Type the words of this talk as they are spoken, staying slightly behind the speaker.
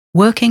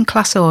Working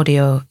Class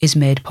Audio is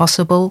made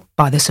possible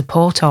by the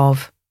support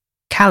of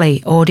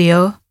Kali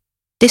Audio,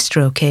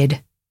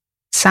 DistroKid,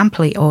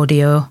 Sampley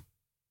Audio,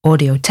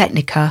 Audio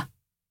Technica,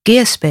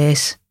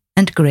 Gearspace,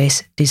 and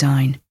Grace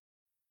Design.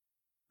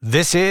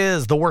 This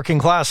is the Working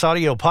Class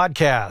Audio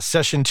Podcast,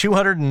 session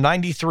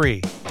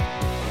 293.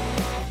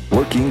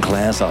 Working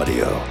Class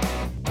Audio,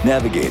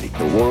 navigating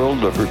the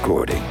world of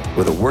recording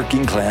with a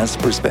working class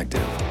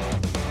perspective.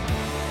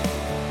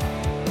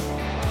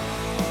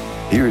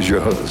 Here's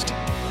your host,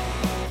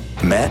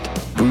 Matt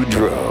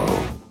Boudreau.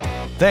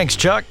 Thanks,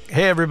 Chuck.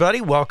 Hey,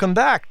 everybody. Welcome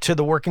back to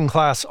the Working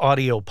Class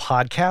Audio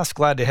Podcast.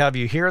 Glad to have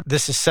you here.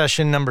 This is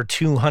session number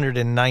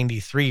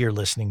 293 you're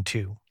listening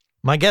to.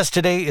 My guest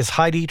today is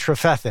Heidi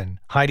Trefethen.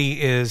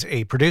 Heidi is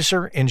a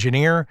producer,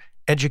 engineer,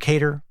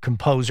 educator,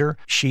 composer.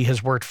 She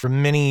has worked for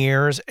many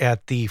years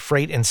at the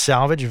Freight and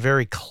Salvage, a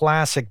very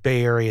classic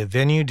Bay Area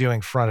venue doing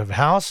front of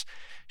house.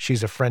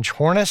 She's a French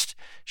hornist.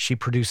 She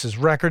produces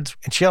records,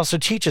 and she also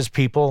teaches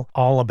people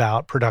all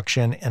about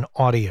production and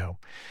audio.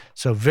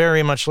 So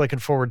very much looking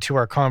forward to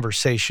our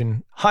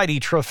conversation. Heidi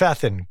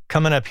Trefethen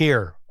coming up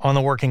here on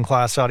the Working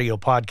Class Audio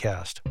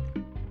Podcast.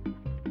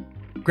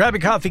 Grab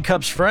your coffee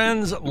cups,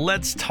 friends.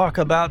 Let's talk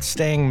about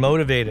staying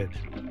motivated.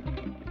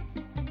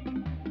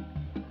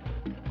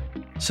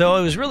 So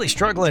I was really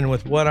struggling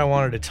with what I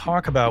wanted to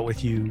talk about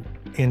with you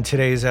in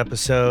today's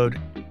episode.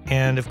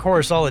 And of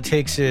course, all it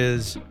takes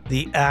is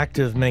the act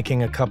of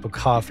making a cup of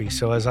coffee.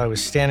 So as I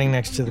was standing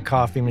next to the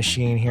coffee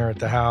machine here at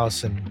the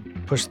house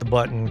and pushed the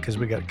button, because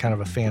we got kind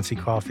of a fancy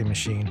coffee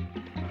machine,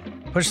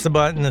 push the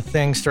button, the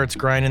thing starts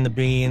grinding the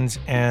beans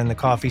and the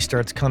coffee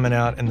starts coming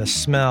out, and the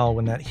smell,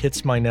 when that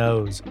hits my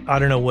nose, I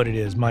don't know what it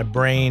is. My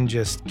brain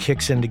just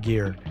kicks into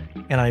gear.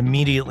 And I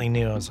immediately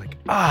knew, I was like,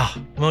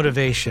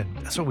 motivation.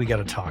 That's what we got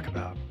to talk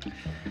about.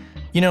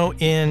 You know,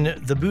 in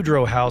the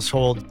Boudreau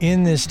household,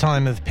 in this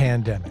time of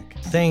pandemic,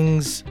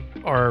 things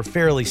are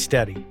fairly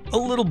steady. A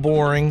little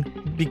boring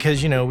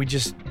because,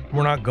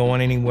 we're not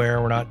going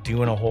anywhere. We're not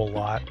doing a whole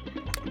lot,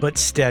 but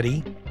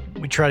steady.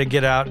 We try to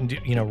get out and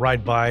do,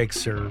 ride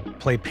bikes or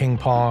play ping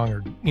pong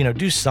or,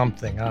 do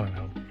something. I don't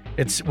know.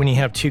 It's when you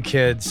have two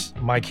kids,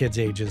 my kids'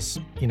 ages,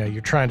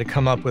 you're trying to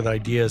come up with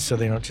ideas so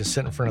they don't just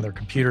sit in front of their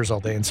computers all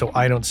day. And so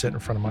I don't sit in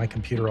front of my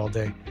computer all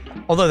day.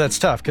 Although that's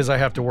tough because I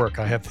have to work.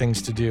 I have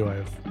things to do.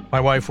 My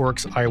wife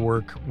works, I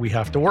work. We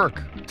have to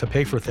work to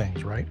pay for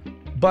things, right?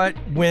 But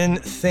when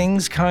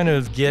things kind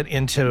of get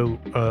into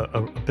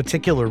a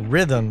particular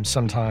rhythm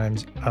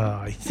sometimes,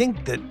 I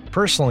think that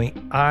personally,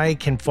 I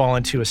can fall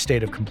into a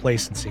state of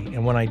complacency.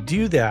 And when I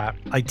do that,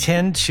 I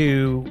tend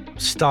to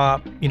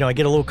stop, I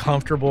get a little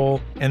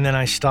comfortable, and then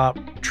I stop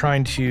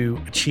trying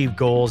to achieve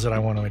goals that I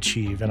want to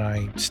achieve. And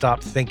I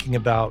stop thinking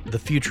about the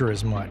future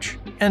as much.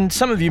 And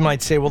some of you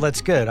might say, well,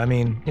 that's good. I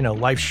mean,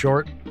 life's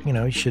short.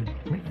 You should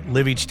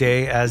live each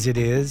day as it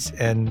is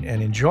and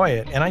enjoy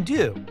it. And I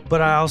do.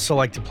 But I also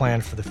like to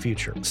plan for the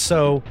future.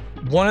 So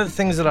one of the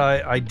things that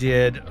I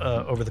did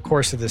over the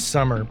course of this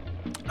summer,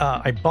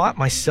 I bought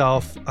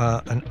myself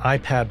an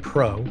iPad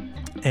Pro.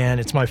 And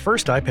it's my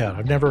first iPad.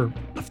 I've never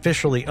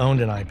officially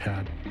owned an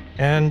iPad.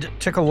 And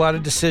took a lot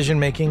of decision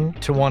making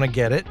to want to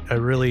get it. I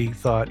really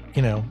thought,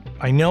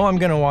 I know I'm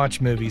going to watch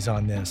movies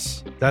on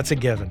this. That's a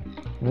given.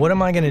 What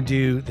am I going to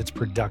do that's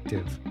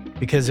productive?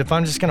 Because if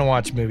I'm just going to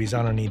watch movies,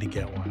 I don't need to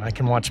get one. I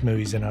can watch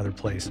movies in other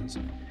places.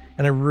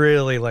 And I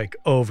really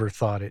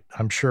overthought it.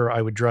 I'm sure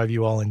I would drive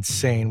you all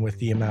insane with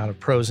the amount of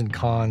pros and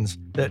cons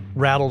that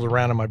rattled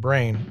around in my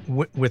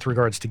brain with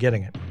regards to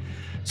getting it.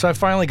 So I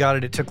finally got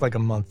it. It took a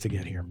month to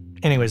get here.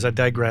 Anyways, I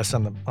digress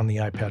on the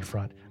iPad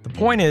front. The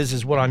point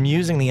is what I'm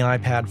using the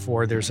iPad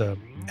for. There's a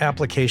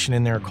application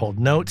in there called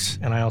Notes,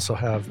 and I also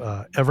have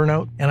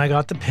Evernote, and I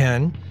got the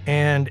pen.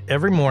 And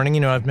every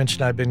morning, I've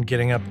mentioned I've been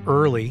getting up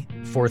early,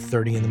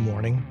 4:30 in the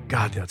morning.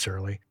 God, that's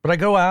early. But I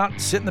go out,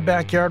 sit in the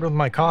backyard with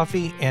my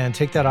coffee, and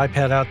take that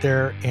iPad out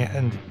there,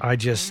 and I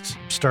just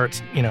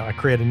start, I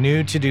create a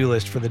new to-do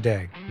list for the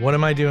day. What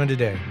am I doing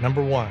today?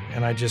 Number one.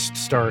 And I just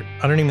start,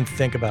 I don't even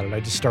think about it.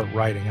 I just start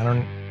writing. I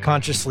don't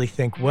consciously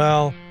think,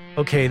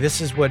 okay,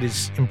 this is what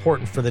is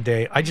important for the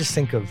day. I just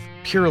think of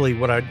purely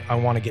what I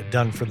want to get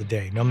done for the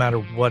day, no matter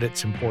what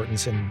its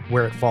importance and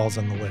where it falls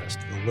on the list.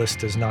 The list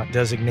does not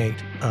designate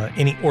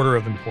any order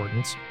of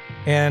importance.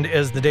 And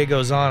as the day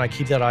goes on, I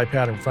keep that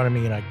iPad in front of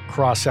me and I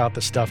cross out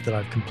the stuff that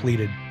I've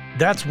completed.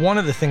 That's one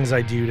of the things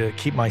I do to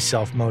keep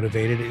myself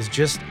motivated is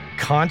just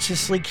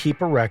consciously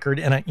keep a record.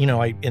 And I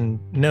in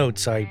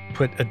notes, I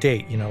put a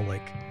date,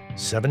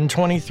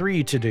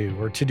 7:23 to do,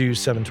 or to do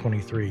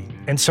 7:23.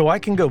 And so I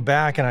can go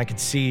back and I can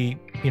see,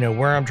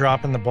 where I'm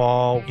dropping the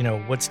ball,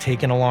 what's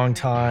taking a long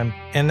time.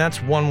 And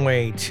that's one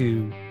way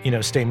to,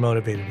 stay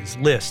motivated is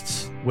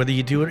lists. Whether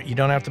you do it, you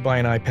don't have to buy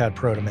an iPad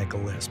Pro to make a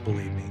list,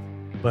 believe me.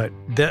 But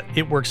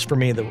it works for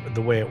me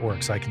the way it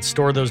works. I can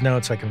store those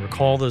notes. I can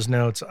recall those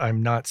notes.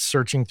 I'm not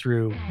searching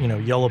through,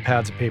 yellow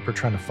pads of paper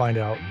trying to find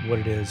out what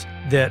it is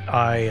that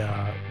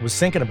I was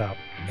thinking about.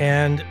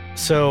 And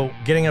so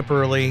getting up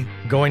early,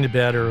 going to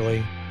bed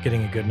early,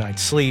 getting a good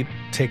night's sleep,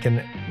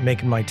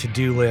 making my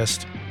to-do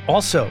list.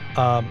 Also,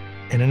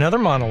 In another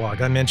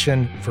monologue, I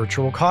mentioned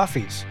virtual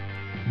coffees,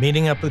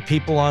 meeting up with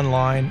people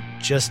online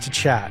just to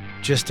chat,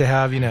 just to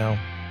have,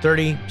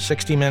 30,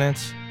 60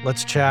 minutes.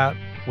 Let's chat.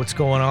 What's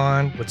going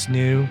on? What's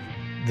new?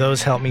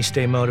 Those help me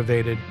stay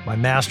motivated. My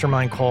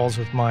mastermind calls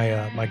with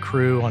my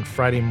crew on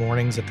Friday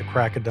mornings at the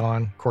crack of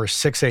dawn. Of course,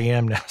 6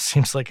 a.m. now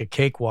seems like a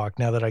cakewalk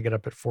now that I get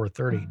up at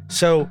 4:30.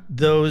 So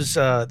those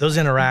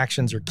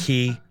interactions are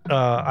key.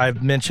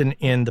 I've mentioned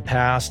in the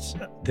past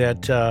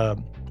that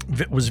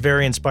was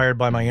very inspired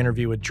by my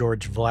interview with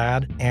George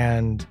Vlad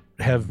and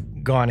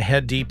have gone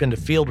head deep into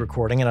field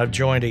recording, and I've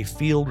joined a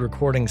field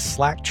recording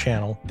Slack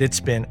channel that's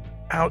been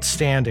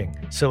outstanding.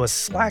 So a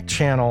Slack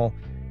channel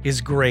is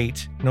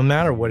great no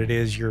matter what it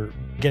is you're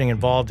getting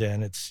involved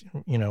in. It's,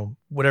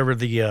 whatever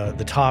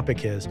the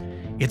topic is.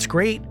 It's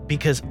great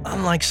because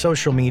unlike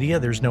social media,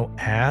 there's no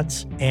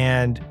ads,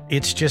 and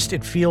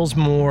it feels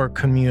more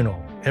communal.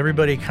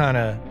 Everybody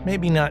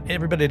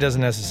everybody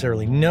doesn't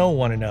necessarily know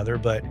one another,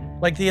 but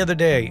like the other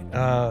day,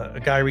 a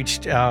guy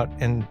reached out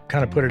and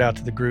kind of put it out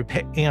to the group.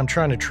 Hey, I'm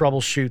trying to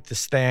troubleshoot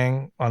this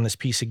thing on this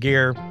piece of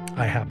gear.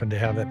 I happen to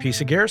have that piece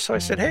of gear. So I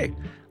said, hey,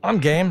 I'm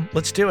game.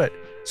 Let's do it.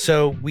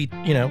 So we,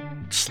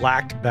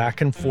 slacked back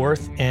and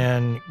forth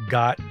and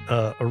got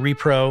a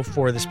repro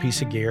for this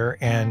piece of gear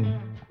and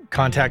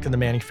contacted the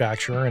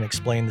manufacturer and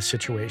explained the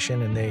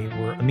situation, and they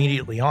were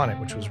immediately on it,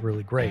 which was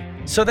really great.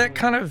 So that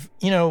kind of,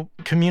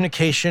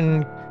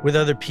 communication with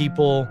other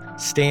people,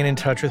 staying in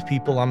touch with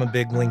people. I'm a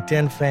big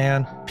LinkedIn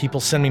fan. People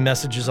send me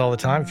messages all the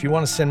time. If you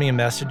want to send me a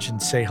message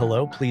and say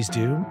hello, please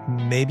do.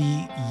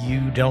 Maybe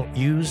you don't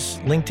use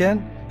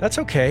LinkedIn. That's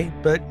okay,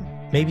 but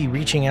maybe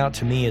reaching out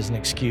to me is an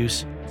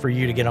excuse for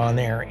you to get on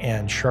there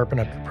and sharpen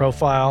up your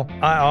profile.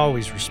 I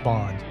always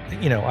respond.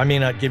 I may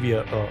not give you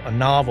a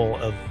novel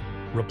of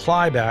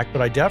reply back,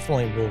 but I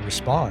definitely will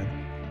respond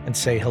and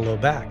say hello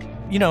back.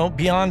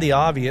 Beyond the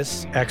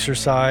obvious,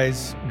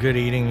 exercise, good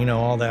eating,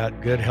 all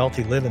that good,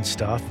 healthy living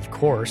stuff, of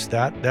course,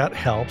 that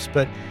helps.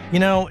 But,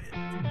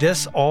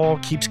 this all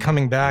keeps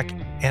coming back.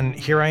 And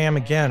here I am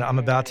again. I'm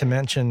about to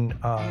mention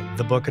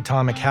the book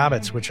Atomic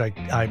Habits, which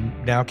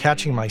I'm now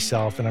catching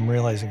myself and I'm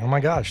realizing, oh my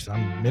gosh,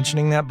 I'm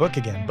mentioning that book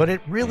again. But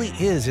it really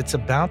is. It's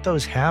about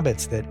those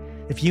habits that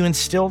if you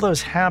instill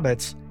those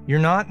habits, you're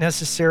not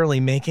necessarily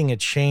making a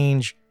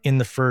change in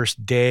the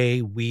first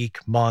day, week,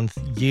 month,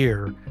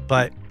 year.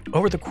 But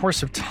over the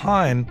course of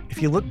time,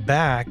 if you look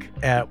back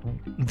at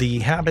the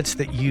habits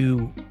that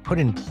you put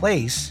in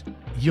place,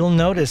 you'll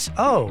notice,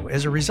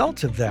 as a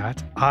result of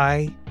that,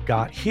 I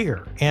got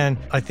here. And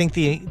I think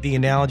the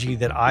analogy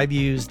that I've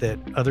used, that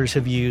others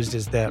have used,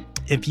 is that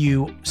if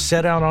you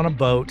set out on a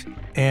boat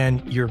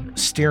and you're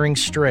steering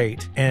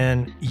straight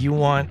and you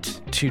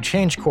want to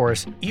change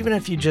course, even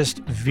if you just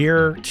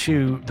veer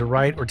to the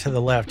right or to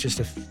the left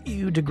just a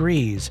few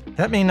degrees,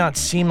 that may not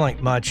seem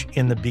like much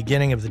in the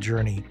beginning of the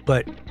journey,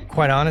 but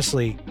quite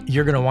honestly,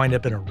 you're going to wind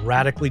up in a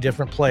radically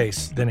different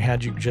place than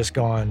had you just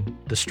gone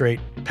the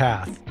straight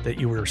path that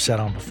you were set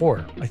on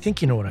before. I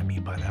think you know what I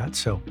mean by that.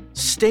 So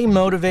stay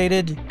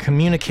motivated,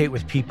 communicate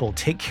with people,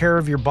 take care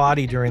of your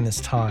body during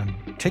this time.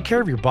 Take care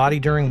of your body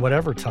during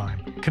whatever time.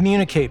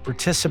 Communicate,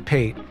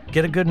 participate,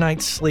 get a good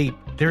night's sleep.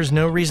 There's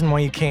no reason why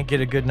you can't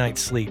get a good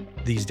night's sleep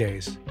these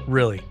days,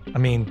 really.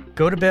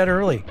 Go to bed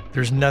early.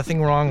 There's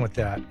nothing wrong with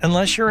that,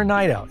 unless you're a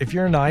night owl. If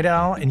you're a night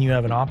owl and you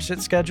have an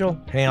opposite schedule,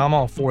 hey, I'm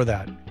all for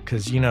that,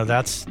 because,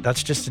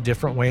 that's just a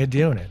different way of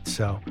doing it.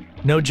 So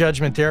no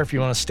judgment there if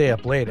you want to stay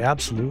up late.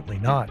 Absolutely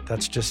not.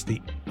 That's just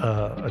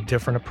a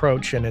different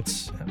approach, and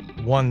it's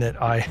one that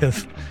I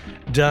have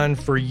done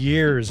for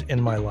years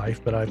in my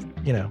life, but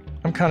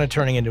I'm kind of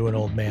turning into an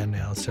old man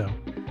now, so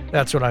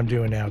that's what I'm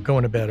doing now,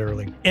 going to bed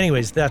early.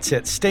 Anyways, that's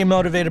it. Stay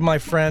motivated, my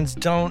friends.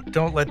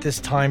 Don't let this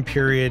time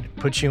period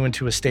put you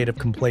into a state of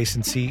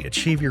complacency.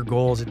 Achieve your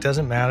goals. It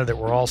doesn't matter that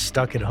we're all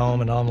stuck at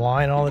home and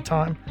online all the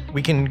time.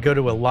 We can go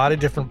to a lot of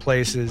different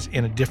places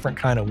in a different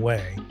kind of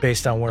way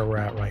based on where we're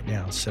at right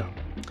now. So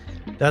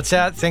that's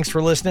that. Thanks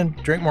for listening.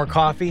 Drink more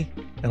coffee,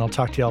 and I'll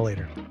talk to y'all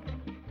later.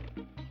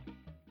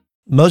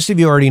 Most of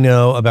you already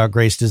know about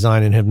Grace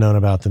Design and have known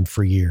about them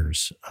for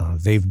years.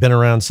 They've been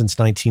around since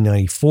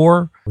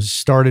 1994. It was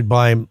started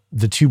by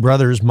the two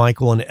brothers,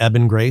 Michael and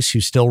Eben Grace, who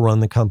still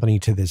run the company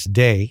to this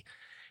day.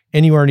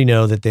 And you already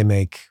know that they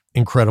make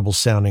incredible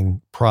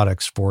sounding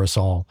products for us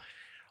all.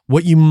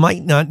 What you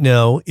might not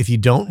know, if you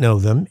don't know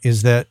them,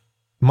 is that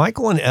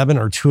Michael and Eben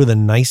are two of the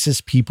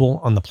nicest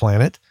people on the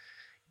planet.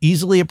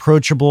 Easily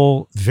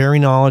approachable, very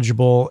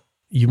knowledgeable.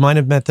 You might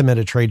have met them at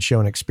a trade show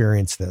and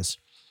experienced this.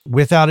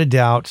 Without a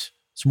doubt,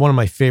 it's one of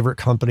my favorite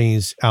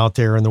companies out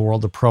there in the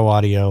world of pro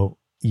audio.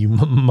 You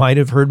might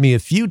have heard me a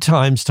few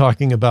times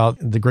talking about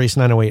the Grace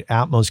 908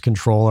 Atmos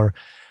controller.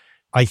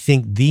 I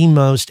think the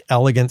most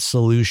elegant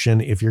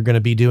solution, if you're going to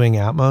be doing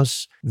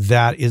Atmos,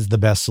 that is the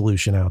best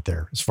solution out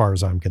there, as far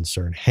as I'm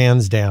concerned,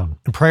 hands down.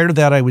 And prior to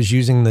that, I was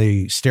using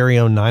the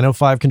Stereo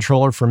 905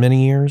 controller for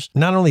many years.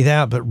 Not only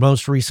that, but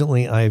most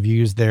recently, I've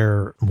used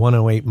their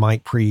 108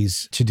 mic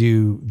pre's to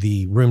do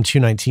the Room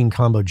 219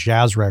 combo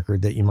jazz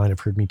record that you might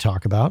have heard me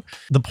talk about.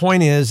 The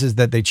point is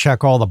that they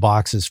check all the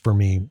boxes for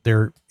me.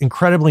 They're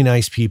incredibly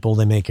nice people.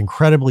 They make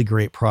incredibly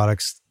great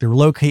products. They're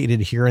located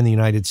here in the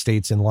United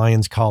States in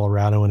Lyons,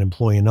 Colorado, and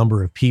employ a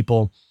number of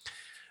people.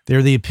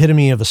 They're the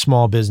epitome of a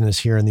small business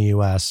here in the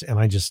US, and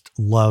I just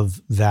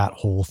love that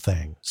whole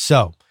thing.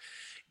 So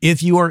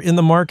if you are in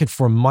the market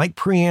for mic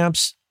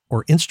preamps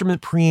or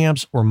instrument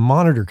preamps or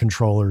monitor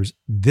controllers,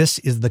 this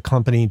is the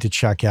company to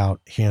check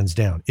out, hands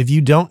down. If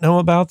you don't know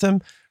about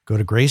them, go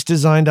to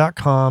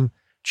gracedesign.com,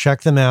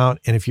 check them out.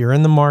 And if you're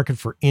in the market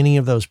for any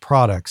of those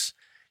products,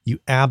 you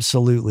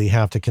absolutely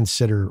have to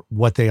consider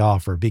what they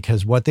offer,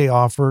 because what they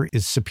offer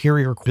is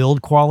superior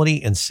build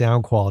quality and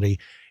sound quality.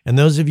 And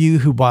those of you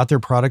who bought their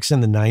products in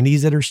the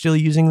 90s that are still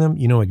using them,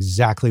 you know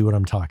exactly what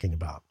I'm talking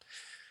about.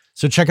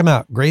 So check them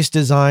out,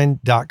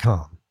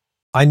 gracedesign.com.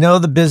 I know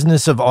the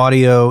business of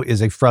audio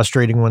is a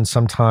frustrating one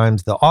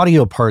sometimes. The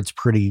audio part's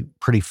pretty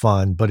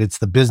fun, but it's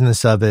the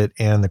business of it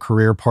and the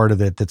career part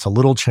of it that's a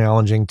little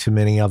challenging to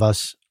many of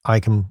us. I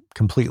can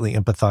completely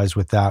empathize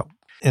with that.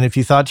 And if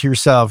you thought to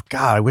yourself,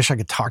 God, I wish I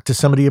could talk to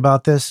somebody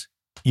about this,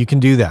 you can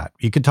do that.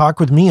 You could talk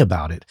with me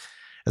about it.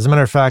 As a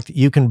matter of fact,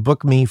 you can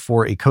book me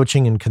for a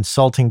coaching and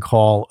consulting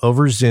call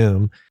over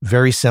Zoom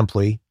very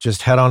simply.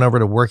 Just head on over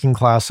to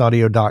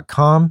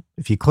workingclassaudio.com.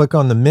 If you click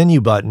on the menu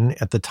button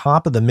at the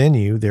top of the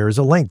menu, there is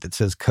a link that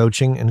says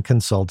Coaching and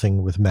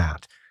Consulting with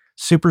Matt.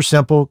 Super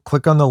simple.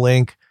 Click on the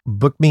link,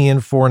 book me in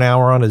for an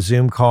hour on a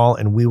Zoom call,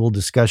 and we will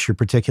discuss your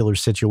particular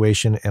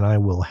situation, and I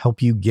will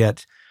help you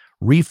get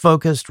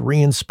refocused,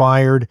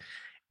 re-inspired,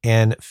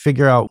 and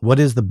figure out what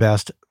is the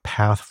best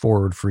path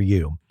forward for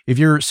you. If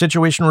your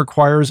situation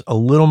requires a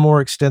little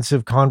more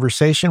extensive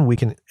conversation, we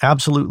can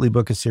absolutely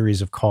book a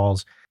series of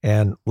calls.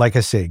 And like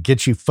I say,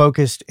 get you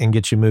focused and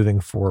get you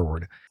moving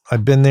forward.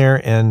 I've been there,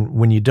 and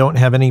when you don't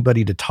have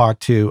anybody to talk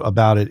to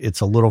about it,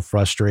 it's a little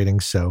frustrating.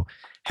 So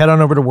head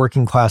on over to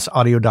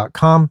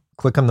workingclassaudio.com,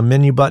 click on the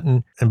menu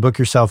button, and book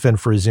yourself in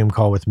for a Zoom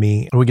call with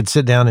me. And we can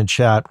sit down and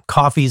chat,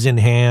 coffees in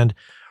hand,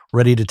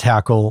 ready to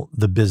tackle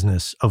the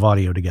business of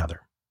audio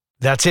together.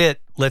 That's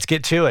it. Let's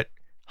get to it.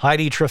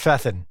 Heidi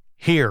Trefethen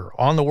here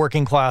on the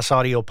Working Class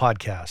Audio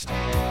Podcast.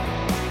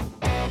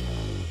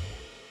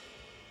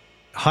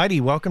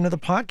 Heidi, welcome to the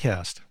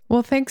podcast.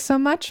 Well, thanks so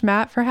much,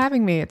 Matt, for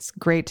having me. It's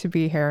great to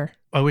be here.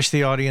 I wish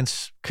the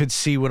audience could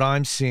see what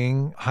I'm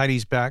seeing.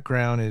 Heidi's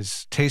background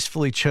is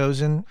tastefully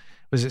chosen.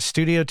 Was it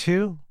Studio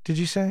 2, did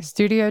you say?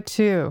 Studio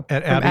 2.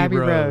 At Abbey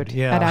Road.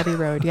 Yeah. At Abbey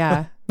Road,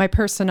 yeah. My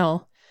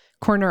personal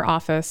corner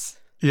office.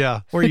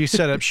 Yeah, where you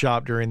set up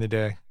shop during the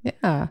day.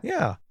 Yeah.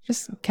 Yeah.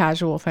 Just a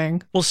casual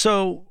thing. Well,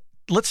 so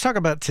let's talk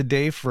about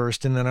today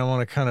first, and then I want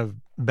to kind of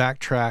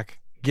backtrack,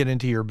 get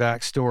into your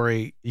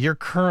backstory. You're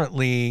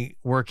currently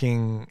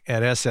working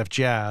at SF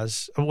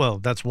Jazz. Well,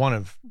 that's one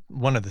of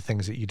the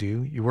things that you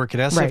do. You work at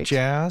SF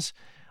Jazz,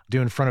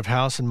 doing front of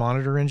house and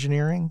monitor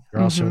engineering.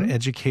 You're also an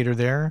educator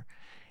there,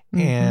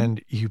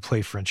 and you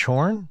play French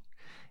horn.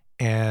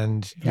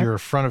 And you're a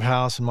front of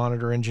house and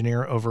monitor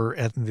engineer over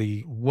at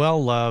the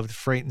well-loved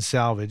Freight and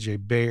Salvage, a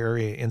Bay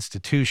Area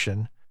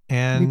institution.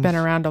 And we've been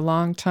around a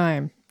long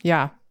time.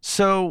 Yeah.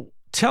 So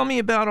tell me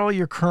about all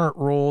your current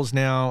roles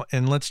now,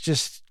 and let's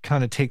just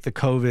kind of take the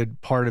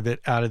COVID part of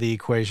it out of the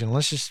equation.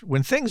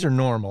 When things are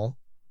normal,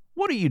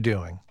 what are you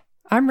doing?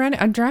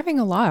 I'm driving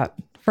a lot,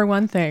 for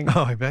one thing.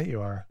 Oh, I bet you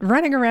are.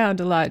 Running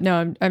around a lot.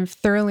 No, I'm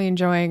thoroughly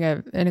enjoying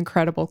an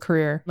incredible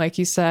career. Like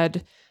you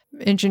said,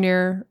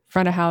 engineer,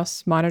 front of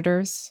house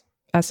monitors,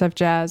 SF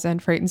Jazz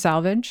and Freight and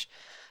Salvage.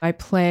 I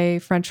play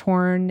French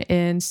horn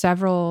in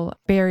several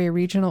Bay Area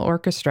regional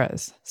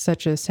orchestras,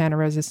 such as Santa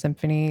Rosa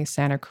Symphony,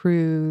 Santa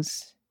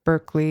Cruz,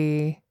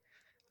 Berkeley,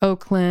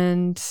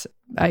 Oakland.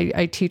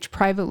 I teach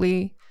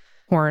privately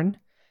horn,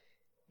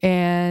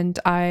 and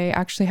I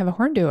actually have a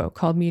horn duo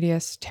called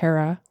Medias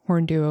Terra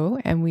Horn Duo,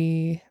 and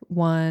we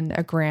won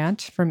a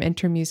grant from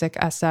Intermusic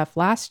SF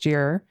last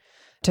year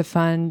to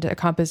fund a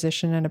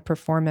composition and a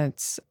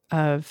performance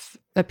of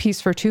a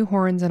piece for two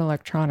horns and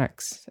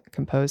electronics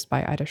composed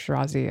by Ida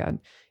Shirazi, an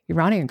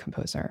Iranian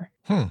composer.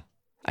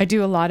 I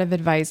do a lot of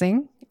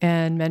advising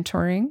and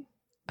mentoring.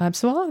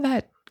 So all of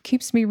that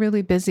keeps me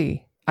really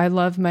busy. I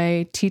love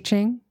my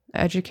teaching.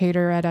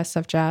 Educator at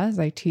SF Jazz.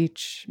 I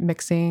teach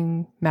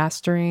mixing,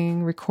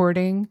 mastering,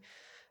 recording,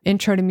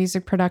 intro to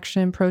music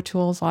production, Pro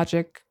Tools,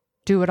 Logic,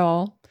 do it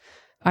all.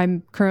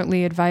 I'm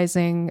currently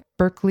advising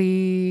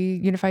Berkeley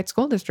Unified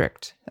School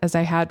District, as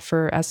I had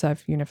for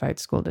SF Unified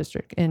School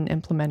District, in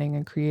implementing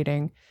and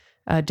creating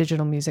a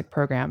digital music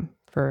program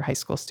for high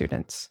school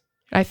students.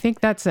 I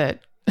think that's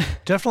it.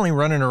 Definitely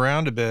running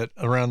around a bit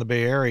around the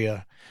Bay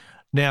Area.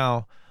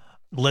 Now,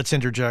 let's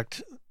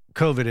interject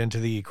COVID into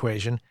the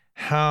equation.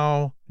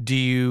 How do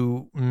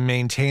you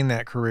maintain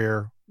that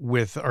career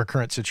with our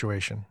current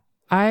situation?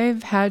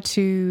 I've had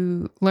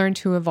to learn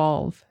to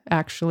evolve,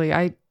 actually.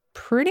 I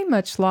pretty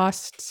much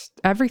lost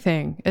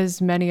everything,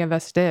 as many of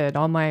us did.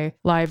 All my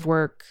live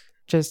work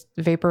just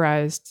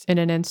vaporized in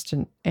an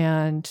instant.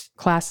 And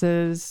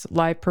classes,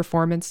 live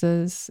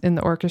performances in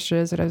the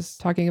orchestras that I was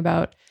talking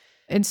about.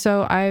 And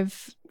so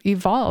I've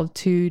evolved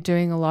to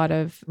doing a lot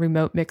of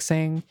remote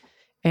mixing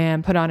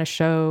and put on a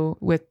show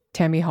with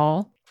Tammy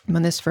Hall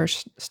when this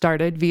first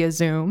started via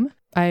Zoom.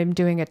 I'm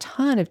doing a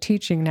ton of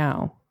teaching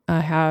now. I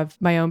have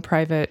my own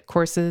private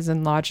courses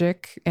in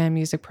Logic and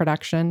music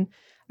production.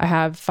 I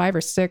have 5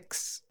 or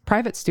 6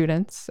 private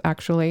students,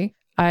 actually.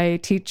 I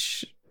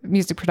teach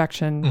music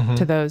production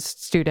to those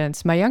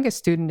students. My youngest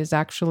student is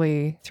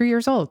actually 3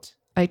 years old.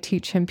 I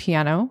teach him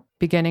piano,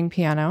 beginning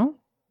piano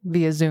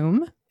via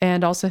Zoom,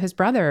 and also his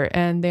brother.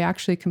 And they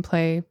actually can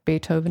play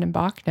Beethoven and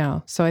Bach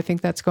now. So I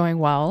think that's going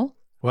well.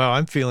 Wow,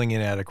 I'm feeling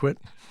inadequate.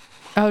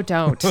 Oh,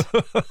 don't.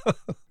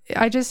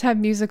 I just have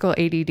musical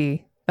ADD.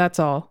 That's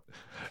all.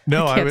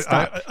 No, I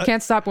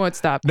can't stop, won't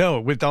stop. No,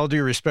 with all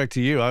due respect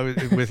to you,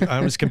 I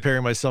was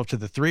comparing myself to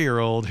the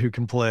 3-year-old who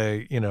can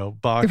play,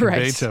 Bach and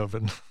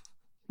Beethoven.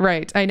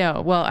 Right. I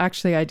know. Well,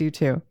 actually, I do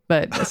too.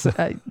 But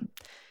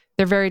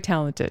they're very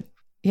talented.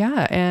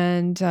 Yeah,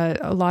 and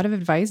a lot of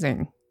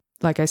advising.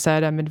 Like I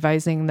said, I'm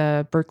advising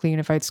the Berkeley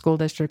Unified School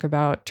District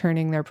about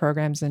turning their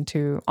programs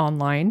into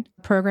online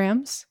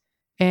programs.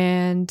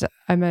 And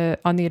I'm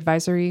on the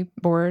advisory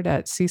board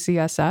at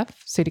CCSF,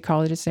 City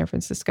College of San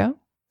Francisco.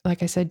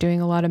 Like I said,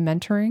 doing a lot of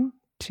mentoring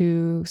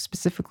to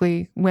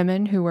specifically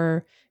women who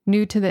are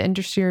new to the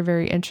industry or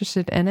very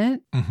interested in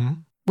it.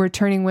 We're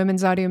turning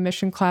women's audio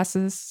mission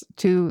classes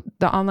to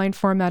the online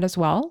format as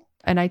well.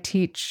 And I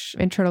teach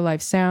Intro to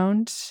Live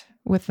Sound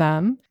with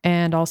them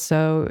and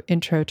also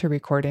Intro to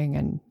Recording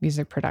and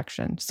Music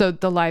Production. So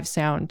the live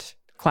sound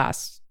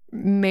class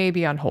may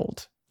be on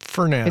hold.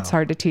 For now. It's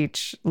hard to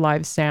teach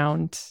live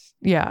sound,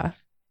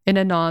 in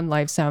a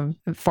non-live sound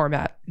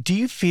format. Do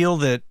you feel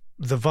that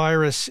the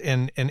virus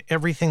and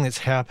everything that's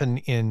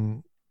happened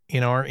in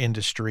our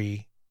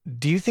industry,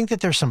 do you think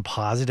that there's some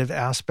positive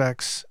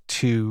aspects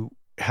to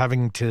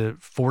having to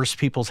force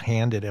people's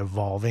hand at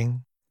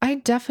evolving? I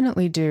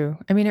definitely do.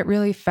 I mean, it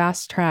really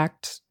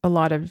fast-tracked a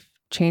lot of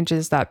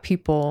changes that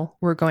people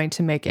were going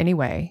to make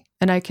anyway.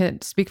 And I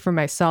can speak for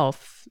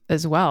myself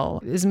as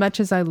well. As much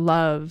as I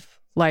love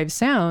live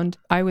sound,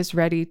 I was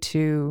ready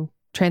to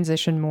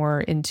transition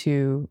more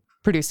into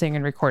producing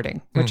and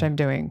recording, which I'm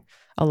doing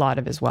a lot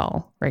of as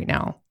well right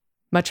now,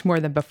 much more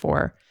than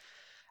before.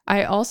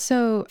 I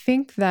also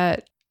think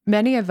that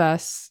many of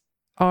us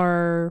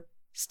are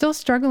still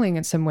struggling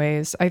in some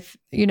ways.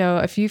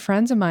 A few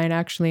friends of mine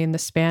actually in the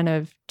span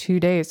of 2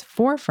 days,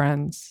 4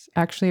 friends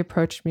actually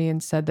approached me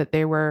and said that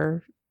they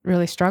were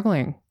really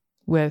struggling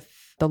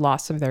with the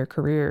loss of their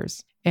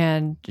careers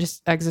and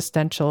just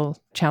existential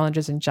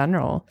challenges in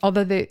general.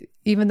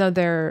 Even though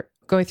they're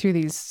going through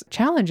these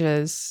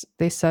challenges,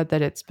 they said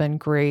that it's been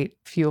great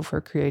fuel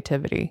for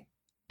creativity.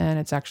 And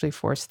it's actually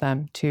forced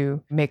them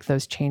to make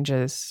those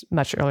changes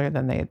much earlier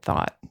than they had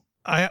thought.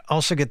 I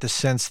also get the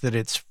sense that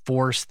it's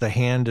forced the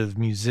hand of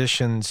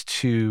musicians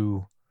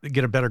to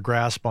get a better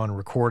grasp on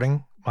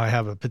recording. I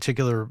have a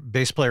particular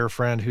bass player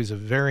friend who's a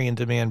very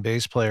in-demand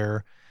bass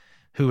player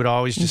who would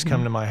always just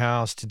come to my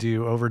house to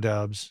do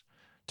overdubs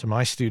to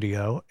my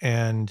studio.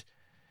 And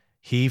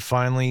he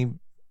finally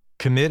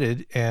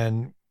committed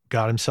and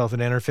got himself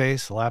an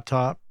interface, a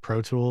laptop,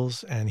 Pro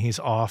Tools, and he's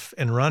off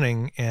and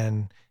running.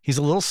 And he's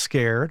a little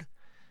scared,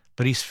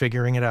 but he's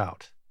figuring it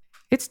out.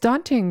 It's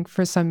daunting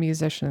for some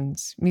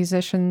musicians.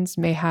 Musicians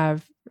may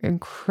have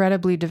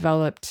incredibly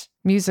developed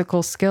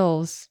musical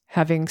skills,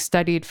 having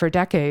studied for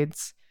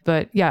decades.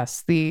 But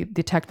yes, the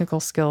technical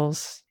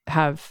skills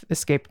have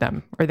escaped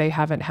them, or they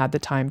haven't had the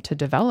time to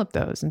develop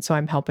those. And so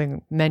I'm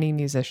helping many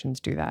musicians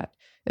do that.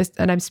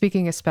 And I'm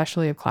speaking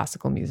especially of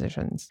classical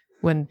musicians,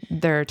 when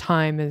their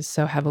time is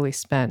so heavily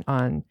spent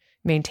on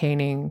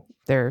maintaining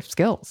their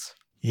skills.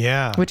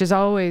 Yeah. Which is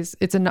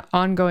it's an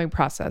ongoing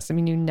process. I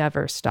mean, you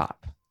never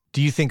stop.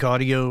 Do you think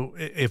audio,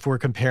 if we're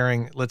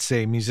comparing, let's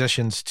say,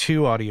 musicians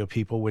to audio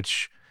people,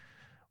 which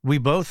we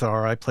both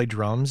are, I play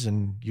drums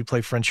and you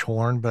play French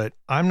horn, but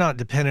I'm not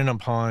dependent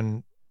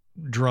upon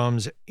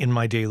drums in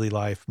my daily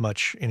life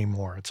much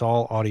anymore. It's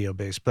all audio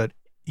based, but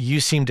you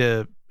seem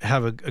to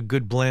have a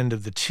good blend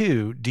of the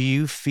two. Do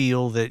you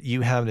feel that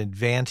you have an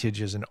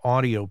advantage as an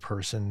audio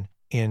person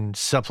in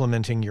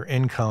supplementing your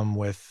income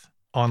with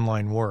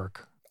online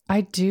work?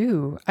 I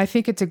do. I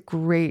think it's a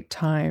great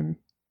time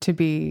to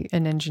be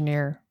an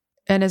engineer.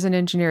 And as an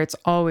engineer, it's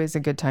always a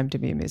good time to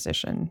be a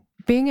musician.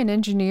 Being an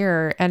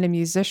engineer and a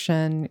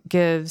musician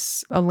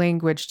gives a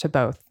language to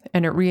both,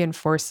 and it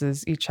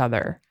reinforces each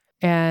other.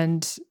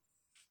 And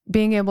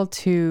being able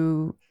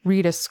to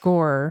read a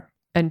score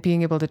and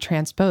being able to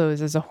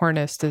transpose, as a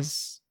hornist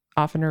is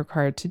often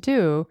required to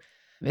do,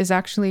 is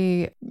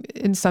actually,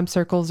 in some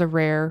circles, a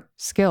rare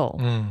skill.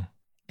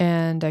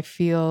 And I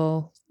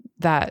feel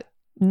that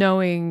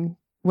knowing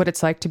what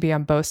it's like to be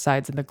on both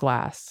sides of the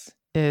glass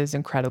is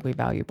incredibly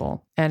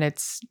valuable. And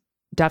it's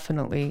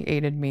definitely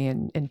aided me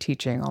in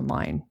teaching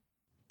online.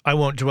 I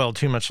won't dwell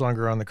too much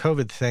longer on the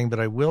COVID thing, but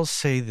I will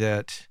say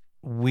that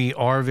we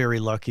are very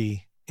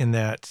lucky in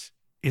that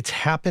it's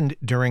happened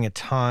during a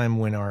time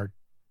when our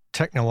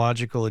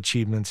technological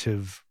achievements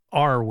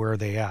are where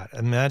they at.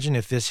 Imagine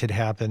if this had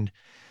happened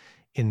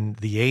in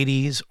the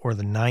 80s or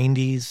the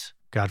 90s,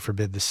 God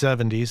forbid the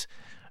 70s,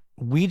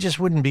 we just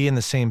wouldn't be in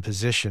the same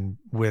position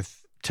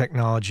with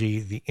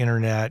technology, the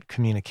internet,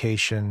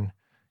 communication.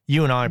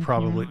 You and I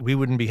probably, we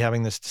wouldn't be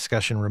having this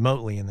discussion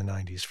remotely in the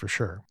 90s for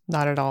sure.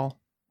 Not at all.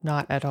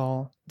 Not at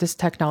all. This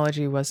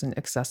technology wasn't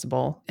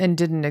accessible and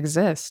didn't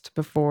exist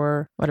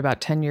before, what,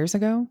 about 10 years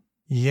ago?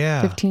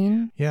 Yeah.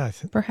 15? Yeah.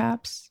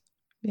 Perhaps.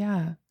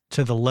 Yeah.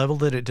 To the level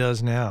that it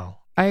does now.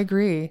 I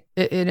agree.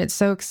 It's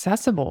so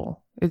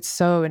accessible. It's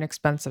so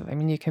inexpensive. I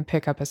mean, you can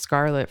pick up a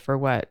Scarlett for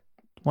what,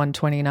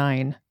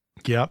 $129?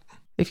 Yep.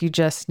 If you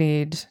just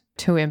need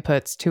 2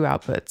 inputs, 2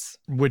 outputs.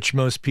 Which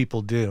most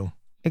people do.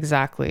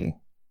 Exactly.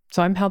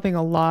 So I'm helping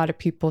a lot of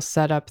people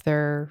set up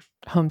their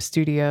home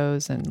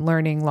studios and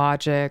learning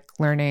Logic,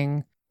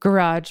 learning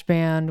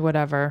GarageBand,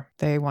 whatever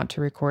they want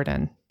to record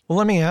in. Well,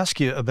 let me ask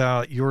you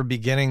about your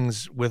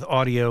beginnings with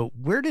audio.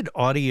 Where did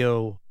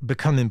audio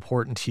become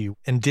important to you?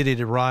 And did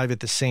it arrive at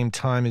the same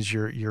time as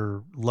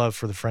your love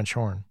for the French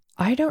horn?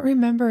 I don't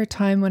remember a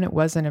time when it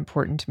wasn't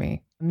important to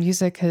me.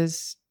 Music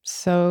is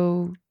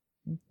so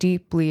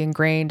deeply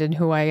ingrained in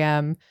who I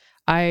am.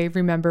 I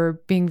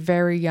remember being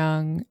very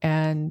young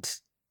and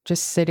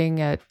just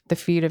sitting at the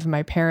feet of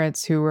my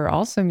parents who were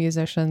also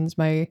musicians.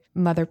 My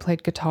mother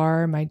played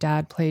guitar, my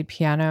dad played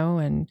piano,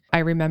 and I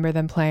remember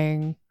them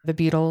playing the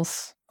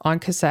Beatles on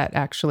cassette,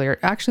 actually. Or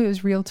actually, it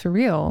was reel to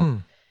reel.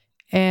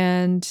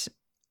 And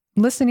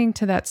listening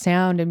to that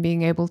sound and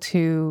being able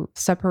to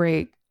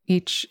separate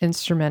each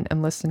instrument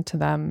and listen to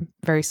them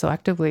very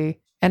selectively.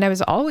 And I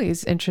was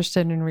always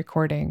interested in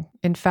recording.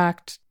 In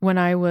fact, when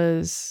I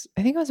was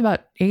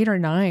about 8 or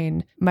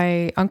 9,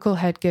 my uncle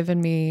had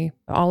given me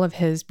all of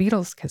his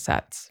Beatles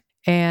cassettes.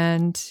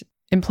 And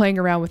in playing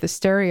around with the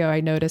stereo,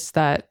 I noticed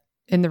that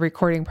in the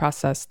recording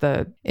process,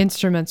 the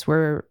instruments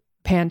were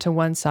panned to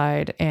one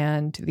side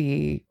and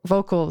the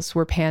vocals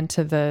were panned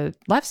to the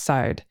left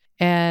side.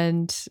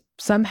 And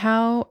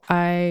somehow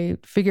I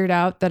figured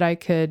out that I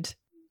could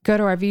go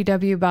to our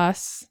VW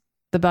bus,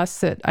 the bus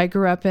that I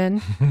grew up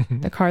in,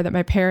 the car that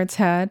my parents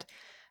had.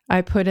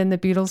 I put in the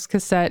Beatles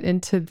cassette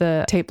into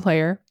the tape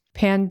player,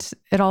 panned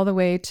it all the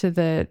way to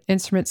the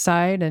instrument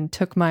side, and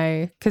took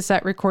my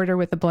cassette recorder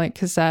with a blank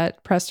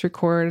cassette, pressed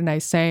record, and I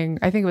sang,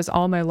 I think it was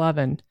All My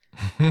Lovin'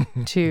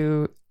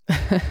 to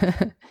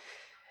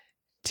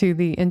to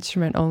the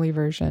instrument-only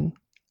version.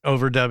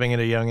 Overdubbing at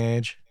a young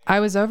age? I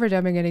was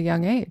overdubbing at a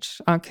young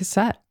age on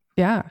cassette,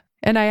 yeah.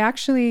 And I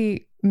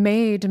actually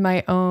made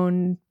my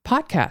own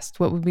podcast,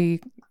 what would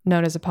be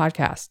known as a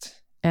podcast.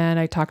 And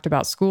I talked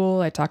about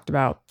school. I talked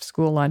about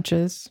school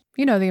lunches,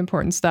 the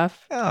important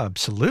stuff. Yeah,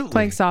 absolutely.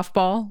 Playing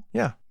softball.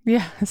 Yeah.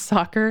 Yeah,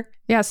 soccer.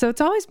 Yeah, so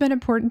it's always been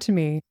important to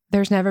me.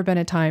 There's never been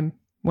a time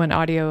when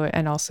audio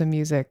and also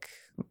music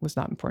was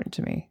not important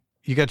to me.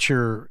 You got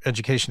your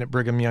education at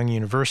Brigham Young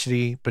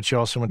University, but you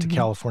also went to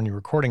California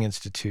Recording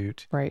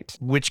Institute. Right.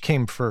 Which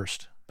came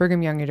first?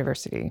 Brigham Young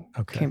University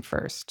came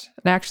first.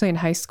 And actually in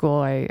high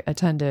school, I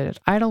attended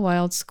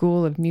Idlewild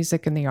School of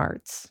Music and the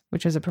Arts,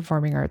 which is a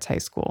performing arts high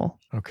school.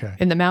 Okay.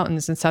 In the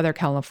mountains in Southern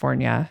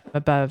California,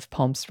 above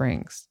Palm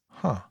Springs.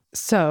 Huh.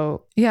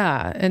 So,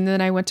 yeah. And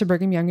then I went to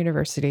Brigham Young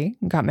University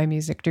and got my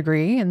music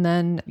degree. And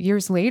then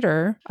years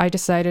later, I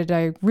decided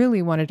I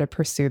really wanted to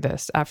pursue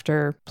this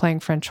after playing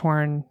French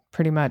horn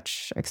pretty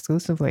much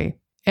exclusively.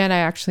 And I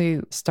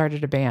actually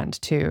started a band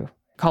too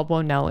called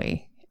Whoa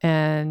Nelly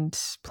and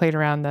played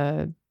around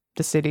the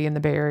city in the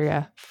Bay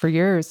Area for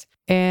years.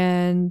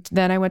 And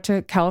then I went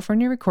to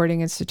California Recording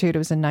Institute. It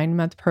was a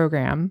 9-month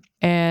program.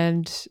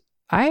 And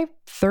I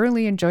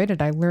thoroughly enjoyed it.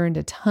 I learned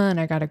a ton.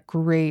 I got a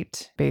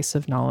great base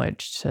of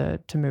knowledge to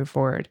move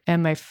forward.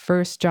 And my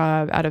first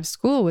job out of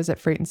school was at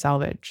Freight and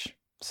Salvage.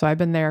 So I've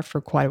been there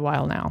for quite a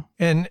while now.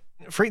 And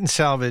Freight and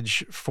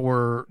Salvage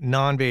for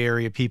non-Bay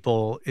Area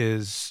people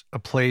is a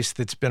place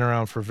that's been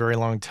around for a very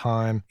long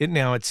time.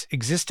 It's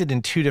existed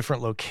in 2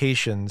 different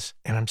locations,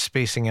 and I'm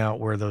spacing out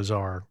where those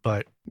are,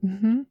 but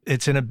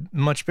it's in a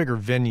much bigger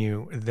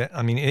venue.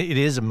 It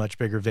is a much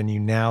bigger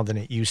venue now than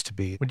it used to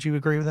be. Would you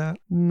agree with that?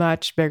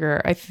 Much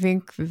bigger. I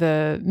think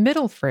the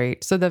middle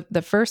Freight, so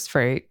the first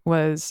Freight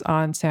was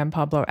on San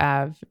Pablo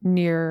Ave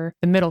near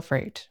the middle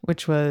Freight,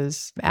 which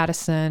was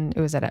Addison.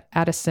 It was at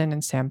Addison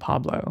and San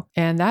Pablo.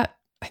 And that,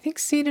 I think,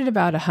 seated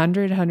about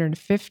 100,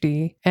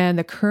 150. And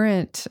the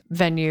current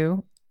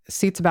venue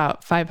seats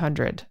about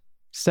 500.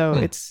 So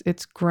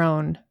it's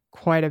grown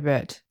quite a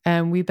bit.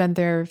 And we've been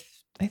there,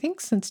 I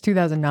think, since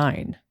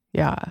 2009.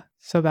 Yeah.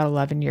 So about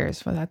 11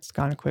 years. Well, that's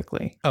gone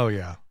quickly. Oh,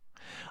 yeah.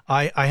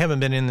 I haven't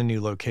been in the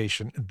new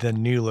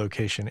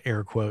location,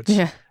 air quotes.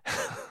 Yeah.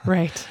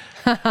 Right.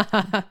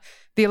 The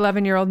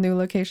 11-year-old new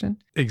location.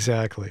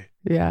 Exactly.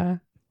 Yeah.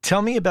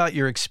 Tell me about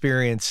your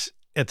experience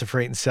at the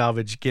Freight and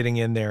Salvage, getting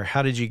in there.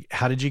 How did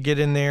you get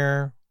in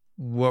there?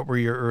 What were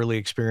your early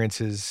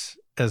experiences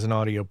as an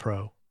audio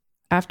pro?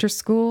 After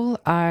school,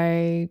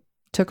 I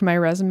took my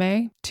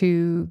resume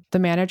to the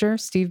manager,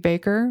 Steve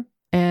Baker,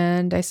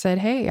 and I said,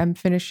 hey, I'm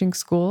finishing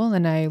school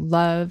and I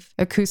love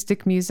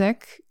acoustic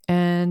music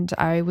and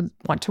I would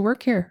want to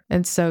work here.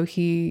 And so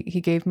he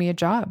gave me a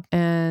job,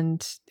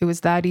 and it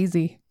was that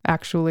easy.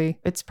 Actually,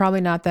 it's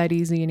probably not that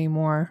easy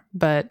anymore,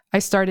 but I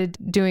started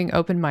doing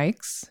open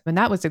mics, and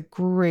that was a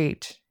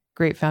great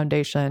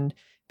foundation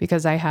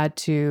because I had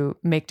to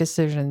make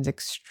decisions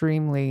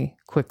extremely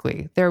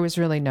quickly. There was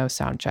really no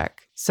sound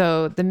check.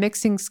 So the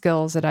mixing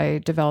skills that I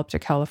developed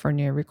at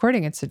California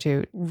Recording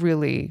Institute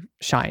really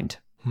shined.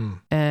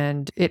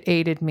 And it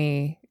aided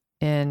me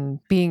in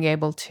being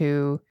able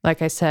to,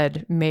 like I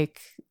said, make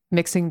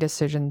mixing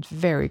decisions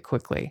very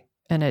quickly.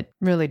 And it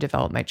really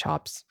developed my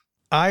chops.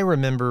 I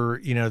remember,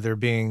 there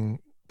being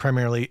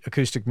primarily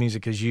acoustic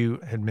music, as you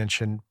had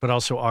mentioned, but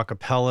also a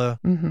cappella.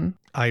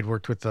 I'd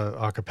worked with the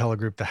a cappella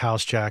group, the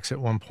House Jacks, at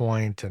one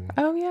point, and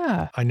oh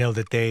yeah, I know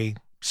that they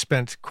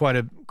spent quite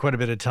a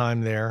bit of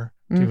time there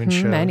doing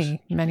shows.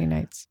 Many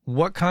nights.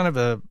 What kind of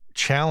a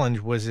challenge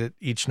was it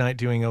each night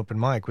doing open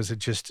mic? Was it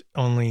just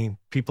only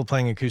people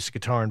playing acoustic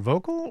guitar and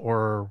vocal,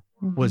 or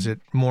was it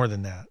more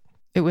than that?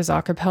 It was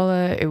a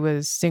cappella, it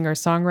was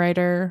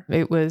singer-songwriter,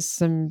 it was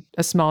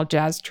a small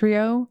jazz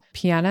trio,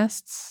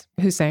 pianists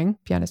who sang,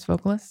 pianist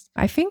vocalists.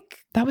 I think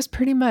that was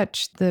pretty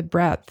much the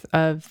breadth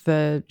of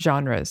the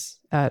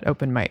genres at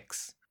open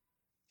mics.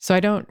 So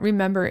I don't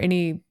remember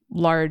any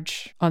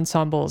large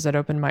ensembles at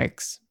open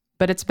mics,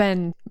 but it's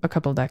been a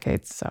couple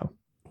decades. So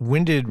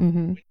when did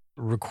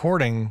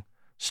recording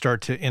start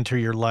to enter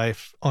your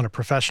life on a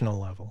professional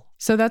level?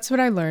 So that's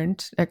what I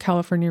learned at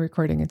California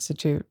Recording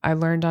Institute. I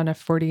learned on a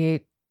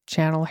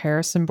 48-channel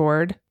Harrison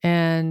board.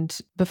 And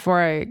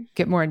before I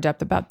get more in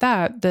depth about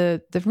that,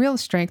 the real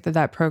strength of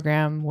that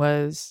program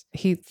was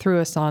he threw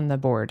us on the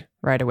board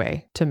right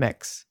away to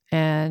mix.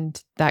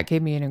 And that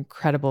gave me an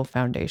incredible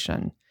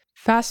foundation.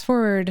 Fast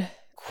forward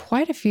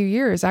quite a few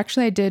years.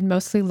 Actually, I did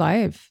mostly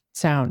live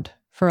sound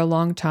for a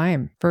long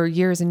time, for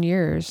years and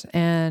years,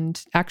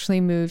 and actually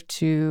moved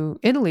to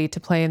Italy to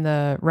play in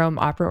the Rome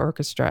Opera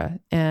Orchestra.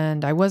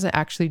 And I wasn't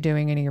actually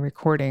doing any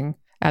recording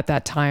at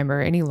that time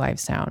or any live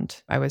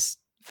sound. I was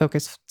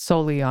focused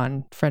solely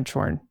on French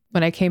horn.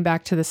 When I came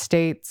back to the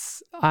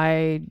States,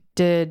 I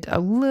did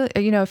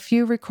a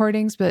few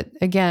recordings, but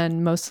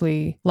again,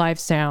 mostly live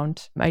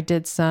sound. I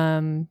did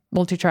some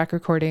multi-track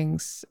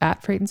recordings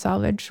at Freight and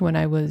Salvage when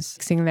I was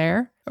mixing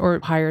there, or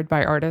hired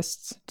by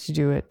artists to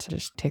do it, to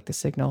just take the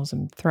signals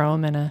and throw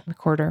them in a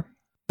recorder.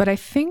 But I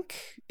think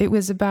it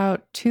was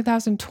about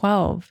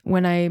 2012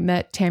 when I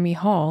met Tammy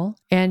Hall,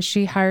 and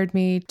she hired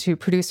me to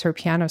produce her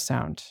piano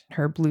sound,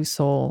 her Blue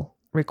Soul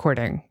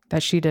recording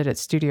that she did at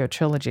Studio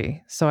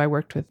Trilogy. So I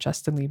worked with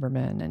Justin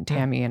Lieberman and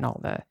Tammy and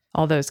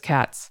all those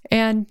cats.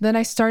 And then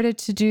I started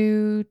to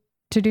do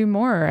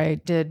more. I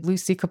did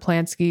Lucy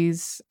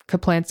Kaplansky's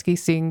Kaplansky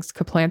Sings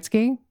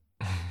Kaplansky,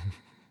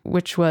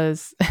 which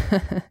was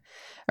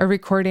a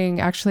recording,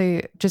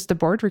 actually just a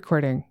board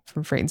recording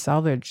from Freight and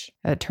Salvage.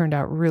 It turned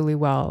out really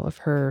well of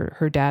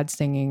her dad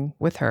singing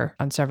with her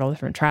on several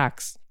different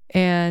tracks.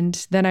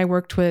 And then I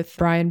worked with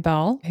Brian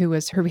Bell, who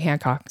was Herbie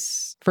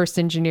Hancock's first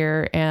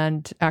engineer,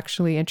 and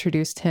actually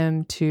introduced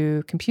him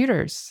to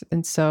computers.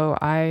 And so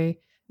I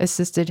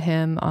assisted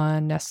him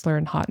on Nestler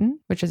and Houghton,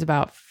 which is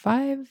about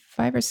five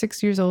or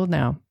 6 years old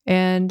now,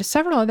 and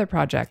several other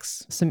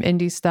projects, some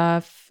indie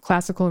stuff,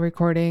 classical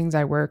recordings.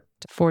 I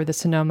worked for the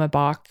Sonoma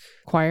Bach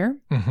Choir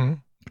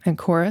and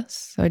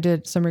Chorus. So I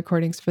did some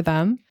recordings for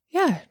them.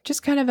 Yeah,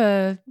 just kind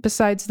of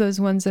besides those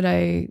ones that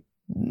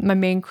my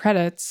main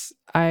credits,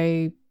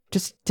 I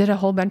just did a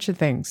whole bunch of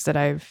things that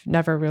I've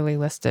never really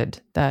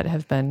listed that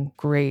have been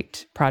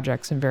great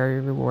projects and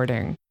very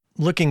rewarding.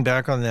 Looking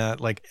back on that,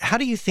 how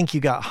do you think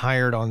you got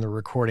hired on the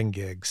recording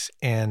gigs?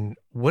 And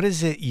what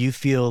is it you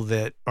feel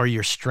that are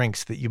your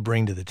strengths that you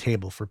bring to the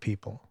table for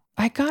people?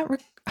 I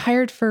got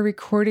hired for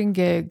recording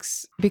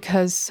gigs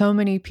because so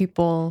many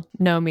people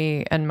know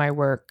me and my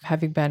work,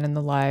 having been in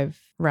the live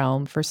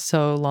realm for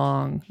so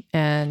long,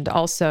 and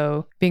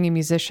also being a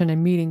musician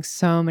and meeting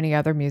so many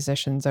other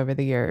musicians over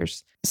the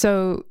years.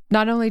 So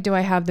not only do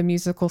I have the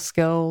musical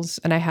skills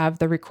and I have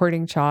the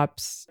recording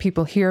chops,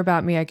 people hear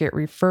about me, I get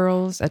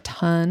referrals a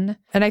ton.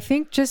 And I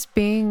think just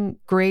being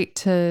great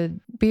to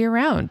be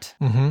around,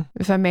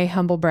 if I may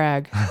humble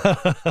brag.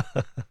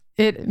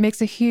 It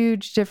makes a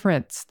huge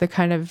difference, the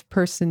kind of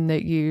person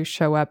that you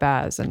show up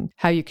as and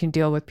how you can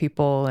deal with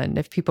people. And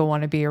if people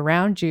want to be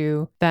around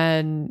you,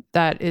 then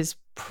that is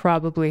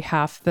probably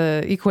half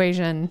the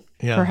equation,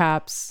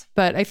 perhaps.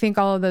 But I think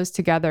all of those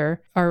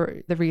together are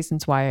the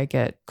reasons why I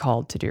get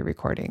called to do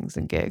recordings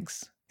and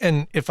gigs.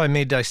 And if I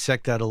may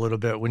dissect that a little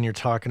bit, when you're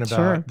talking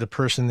about the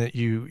person that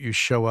you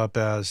show up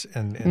as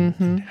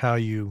and how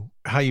you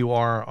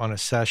are on a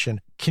session,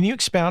 can you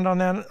expound on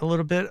that a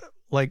little bit?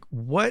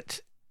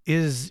 What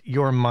is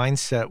your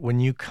mindset when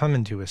you come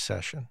into a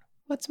session?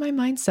 What's my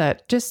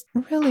mindset? Just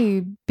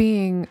really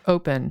being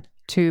open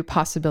to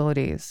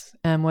possibilities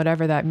and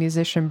whatever that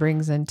musician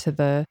brings into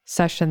the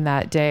session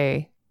that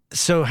day.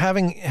 So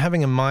having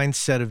a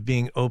mindset of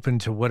being open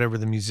to whatever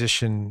the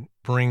musician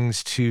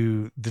brings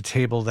to the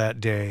table that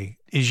day,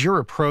 is your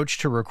approach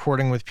to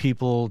recording with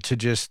people to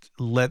just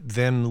let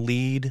them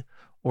lead,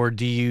 or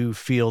do you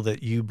feel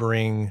that you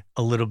bring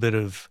a little bit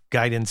of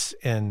guidance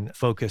and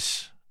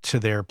focus to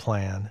their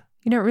plan?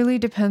 It really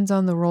depends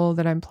on the role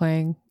that I'm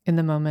playing in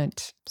the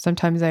moment.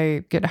 Sometimes I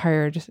get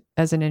hired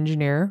as an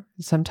engineer,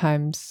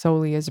 sometimes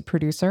solely as a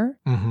producer,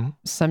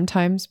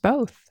 sometimes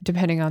both,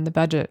 depending on the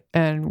budget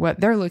and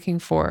what they're looking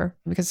for.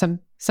 Because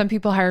some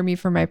people hire me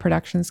for my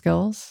production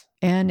skills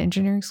and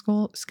engineering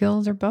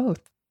skills, or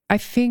both. I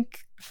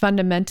think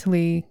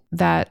fundamentally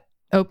that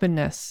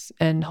openness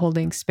and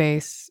holding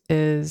space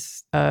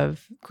is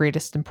of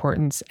greatest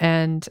importance.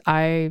 And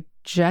I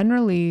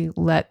generally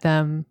let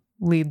them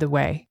lead the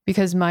way,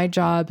 because my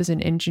job as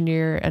an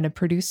engineer and a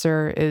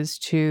producer is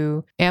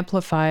to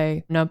amplify,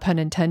 no pun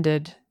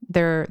intended,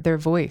 their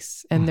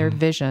voice and their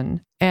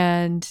vision.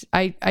 And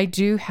I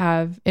do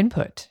have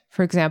input.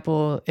 For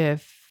example,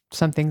 if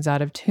something's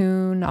out of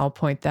tune, I'll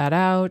point that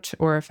out.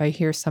 Or if I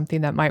hear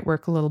something that might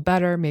work a little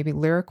better, maybe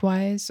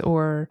lyric-wise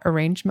or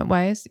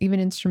arrangement-wise, even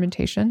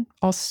instrumentation,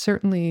 I'll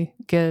certainly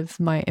give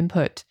my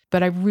input.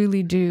 But I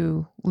really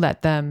do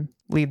let them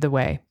lead the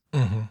way.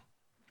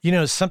 You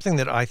know, something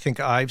that I think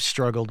I've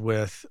struggled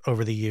with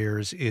over the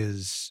years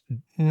is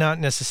not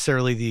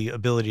necessarily the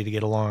ability to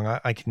get along.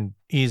 I can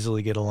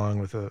easily get along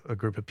with a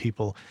group of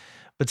people.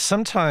 But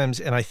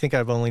sometimes, and I think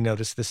I've only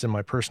noticed this in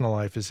my personal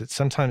life, is that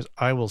sometimes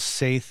I will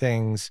say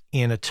things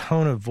in a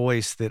tone of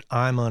voice that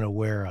I'm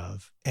unaware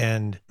of.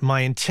 And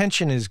my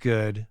intention is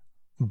good,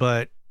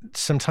 but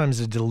sometimes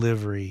the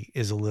delivery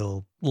is a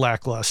little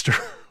lackluster,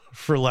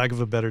 for lack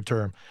of a better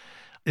term.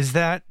 Is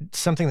that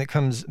something that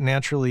comes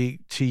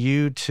naturally to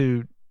you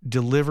to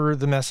deliver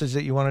the message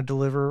that you want to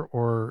deliver,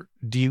 or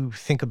do you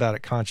think about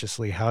it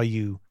consciously, how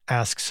you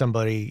ask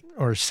somebody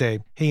or say,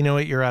 hey, you know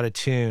what, you're out of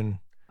tune?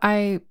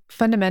 I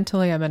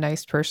fundamentally am a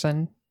nice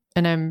person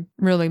and I'm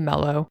really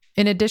mellow.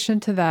 In addition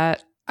to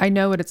that, I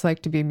know what it's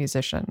like to be a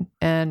musician,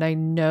 and I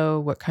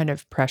know what kind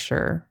of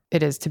pressure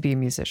it is to be a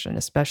musician,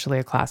 especially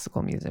a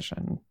classical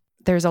musician.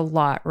 There's a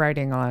lot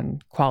riding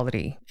on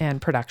quality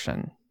and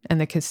production and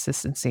the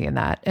consistency in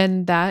that.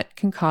 And that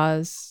can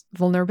cause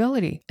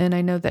vulnerability. And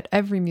I know that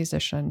every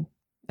musician,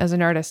 as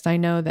an artist, I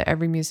know that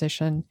every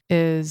musician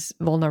is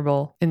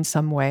vulnerable in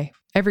some way.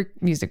 Every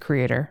music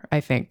creator, I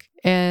think.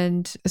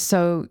 And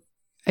so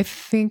I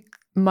think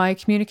my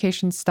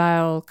communication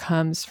style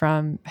comes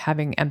from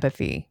having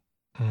empathy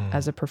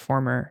as a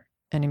performer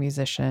and a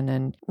musician,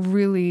 and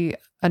really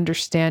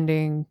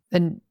understanding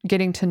and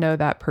getting to know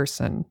that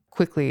person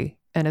quickly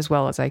and as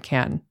well as I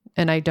can.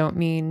 And I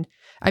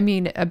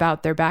mean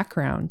about their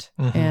background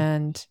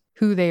and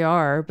who they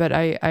are, but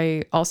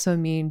I also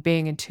mean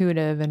being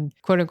intuitive and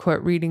quote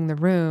unquote reading the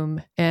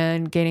room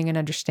and gaining an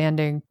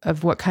understanding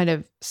of what kind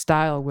of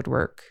style would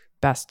work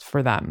best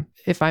for them,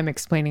 if I'm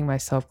explaining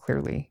myself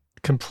clearly.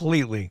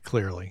 Completely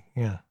clearly,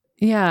 yeah.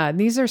 Yeah,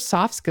 these are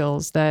soft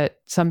skills that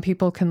some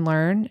people can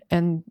learn,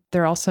 and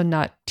they're also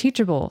not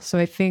teachable. So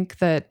I think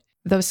that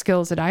those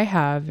skills that I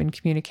have in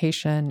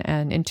communication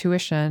and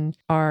intuition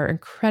are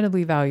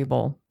incredibly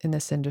valuable in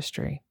this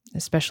industry,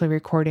 especially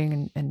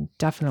recording and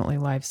definitely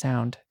live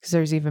sound, because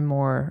there's even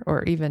more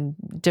or even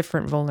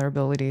different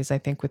vulnerabilities, I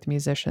think, with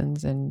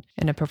musicians in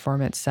a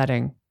performance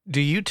setting.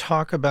 Do you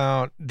talk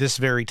about this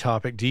very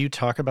topic? Do you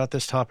talk about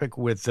this topic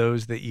with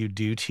those that you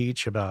do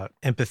teach about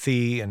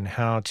empathy and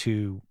how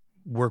to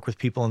work with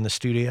people in the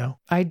studio?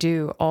 I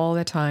do all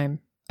the time.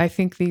 I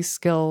think these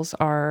skills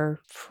are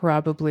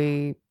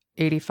probably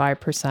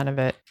 85% of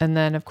it. And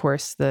then, of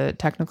course, the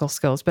technical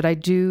skills. But I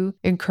do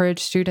encourage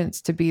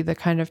students to be the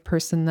kind of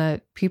person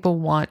that people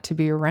want to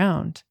be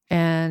around,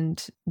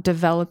 and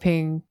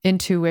developing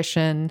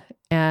intuition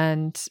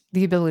and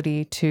the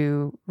ability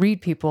to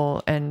read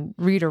people and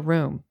read a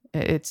room.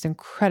 It's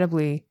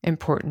incredibly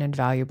important and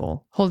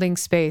valuable. Holding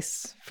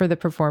space for the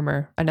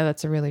performer. I know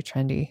that's a really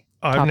trendy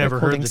topic. I've never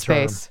heard the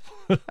space.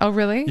 Term. Oh,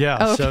 really? Yeah.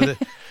 Oh, okay.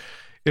 So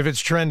if it's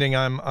trending,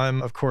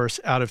 I'm of course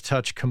out of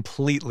touch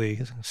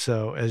completely.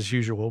 So as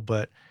usual,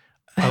 but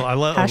I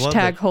love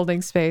hashtag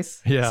holding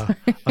space. Yeah,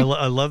 I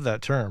love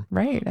that term.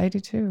 Right, I do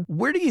too.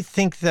 Where do you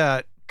think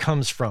that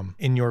comes from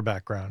in your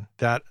background?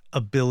 That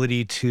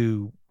ability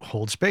to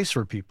hold space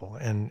for people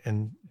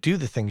and do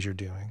the things you're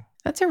doing.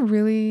 That's a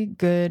really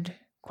good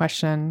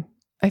question.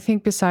 I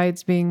think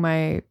besides being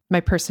my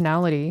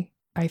personality,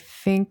 I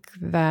think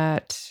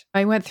that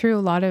I went through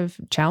a lot of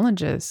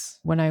challenges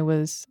when I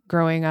was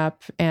growing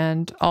up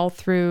and all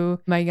through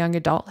my young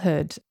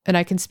adulthood. And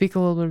I can speak a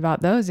little bit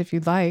about those if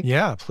you'd like.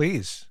 Yeah,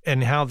 please.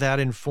 And how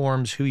that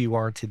informs who you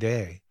are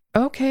today.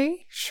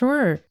 Okay,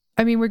 sure.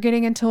 I mean, we're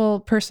getting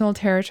into personal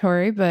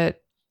territory,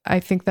 but I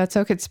think that's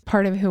okay. It's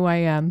part of who I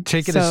am.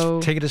 Take it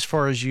as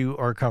far as you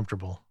are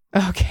comfortable.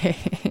 Okay.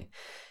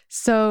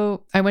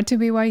 So I went to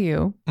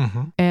BYU,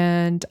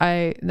 and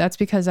that's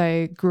because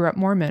I grew up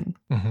Mormon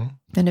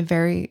in a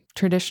very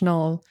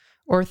traditional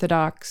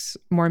Orthodox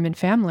Mormon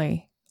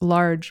family.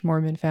 large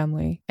Mormon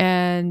family.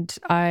 And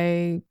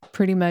I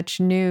pretty much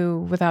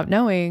knew without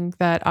knowing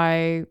that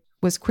I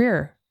was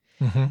queer.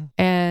 Mm-hmm.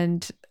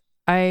 And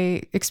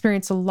I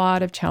experienced a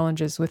lot of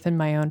challenges within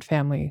my own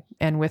family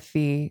and with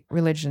the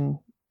religion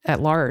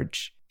at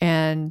large,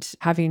 and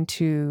having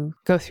to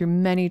go through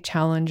many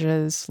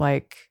challenges,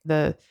 like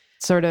the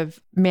sort of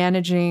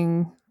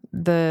managing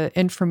the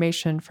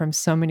information from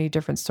so many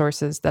different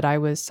sources that I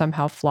was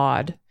somehow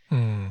flawed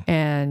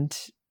and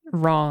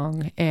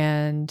wrong.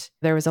 And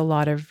there was a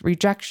lot of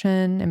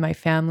rejection in my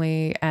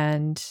family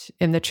and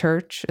in the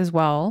church as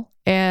well.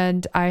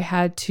 And I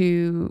had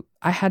to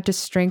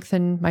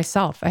strengthen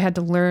myself. I had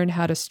to learn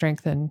how to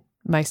strengthen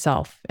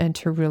myself and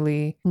to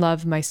really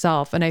love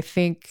myself. And I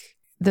think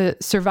the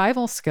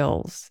survival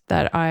skills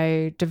that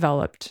I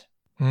developed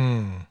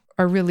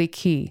are really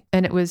key.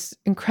 And it was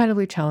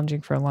incredibly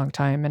challenging for a long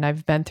time. And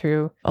I've been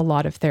through a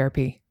lot of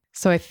therapy.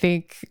 So I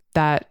think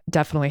that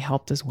definitely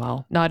helped as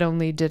well. Not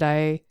only did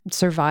I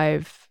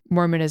survive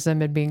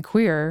Mormonism and being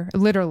queer,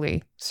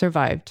 literally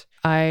survived,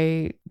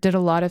 I did a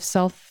lot of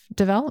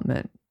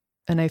self-development.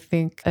 And I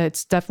think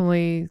it's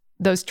definitely,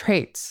 those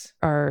traits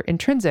are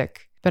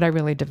intrinsic, but I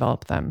really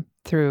developed them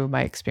through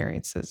my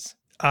experiences.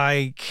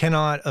 I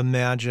cannot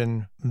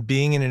imagine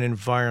being in an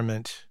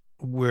environment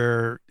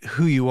where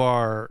who you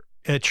are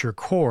at your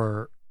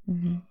core,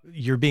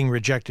 you're being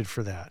rejected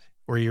for that,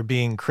 or you're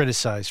being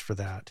criticized for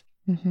that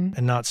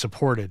and not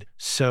supported.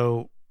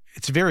 So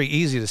it's very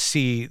easy to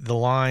see the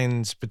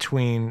lines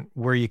between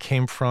where you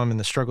came from and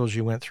the struggles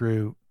you went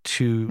through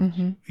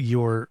to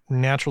your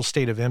natural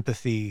state of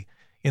empathy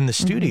in the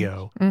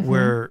studio,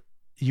 where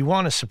you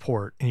want to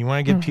support and you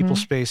want to give people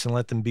space and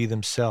let them be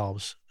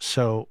themselves.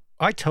 So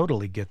I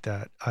totally get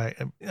that.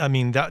 I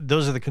mean,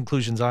 those are the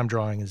conclusions I'm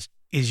drawing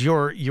is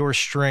your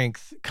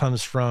strength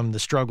comes from the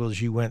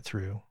struggles you went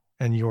through,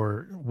 and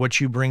what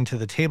you bring to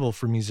the table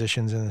for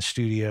musicians in the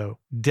studio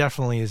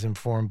definitely is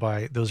informed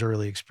by those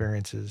early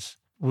experiences.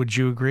 Would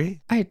you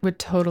agree? I would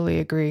totally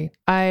agree.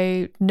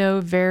 I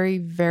know very,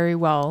 very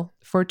well,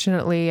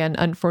 fortunately and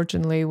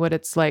unfortunately, what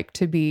it's like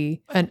to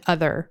be an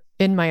other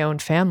in my own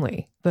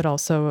family, but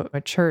also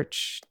a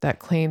church that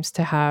claims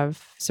to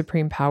have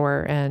supreme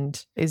power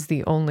and is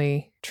the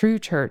only true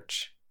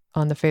church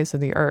on the face of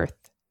the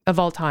earth of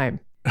all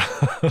time.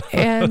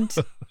 And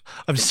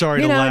I'm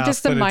sorry to laugh.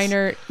 Just a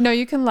minor, no,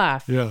 you can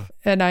laugh. Yeah.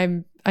 And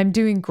I'm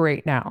doing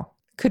great now.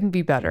 Couldn't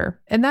be better.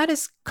 And that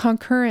is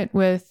concurrent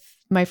with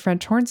my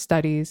French horn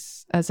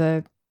studies as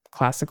a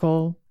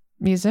classical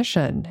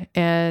musician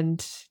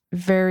and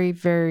very,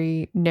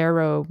 very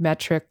narrow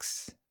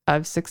metrics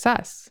of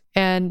success.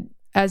 And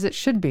as it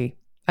should be,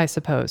 I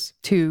suppose,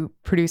 to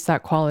produce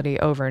that quality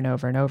over and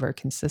over and over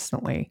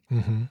consistently.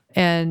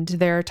 And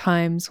there are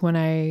times when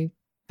I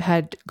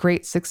had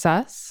great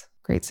successes,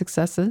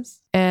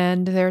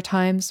 and there are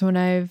times when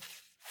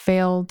I've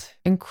failed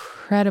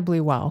incredibly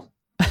well.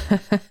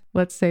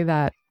 Let's say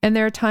that. And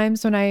there are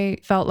times when I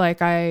felt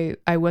like I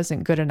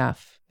wasn't good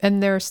enough.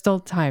 And there are still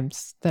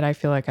times that I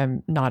feel like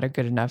I'm not a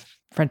good enough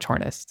French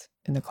hornist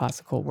in the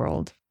classical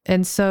world.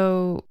 And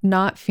so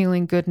not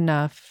feeling good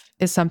enough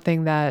is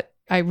something that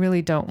I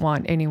really don't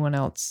want anyone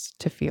else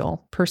to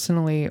feel,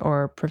 personally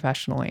or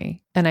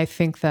professionally. And I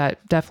think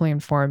that definitely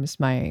informs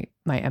my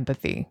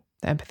empathy,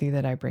 the empathy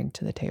that I bring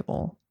to the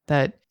table,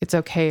 that it's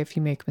okay if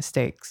you make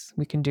mistakes.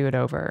 We can do it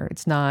over.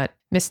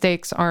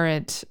 Mistakes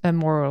aren't a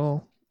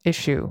moral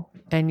issue,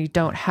 and you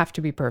don't have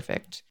to be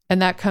perfect. And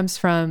that comes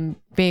from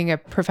being a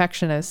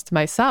perfectionist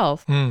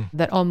myself,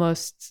 that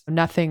almost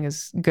nothing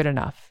is good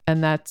enough.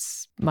 And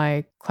that's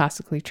my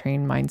classically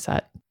trained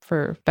mindset,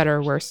 for better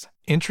or worse.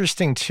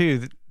 Interesting,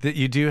 too, that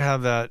you do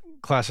have that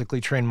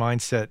classically trained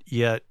mindset,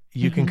 yet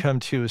you can come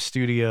to a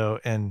studio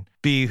and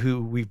be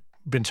who we've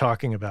been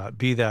talking about,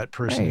 be that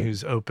person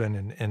who's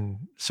open and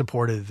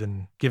supportive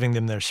and giving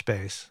them their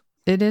space.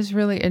 It is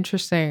really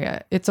interesting.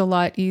 It's a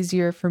lot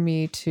easier for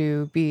me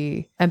to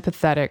be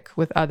empathetic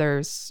with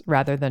others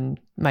rather than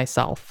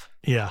myself.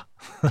 Yeah.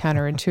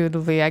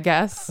 Counterintuitively, I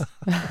guess.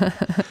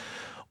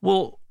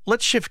 Well,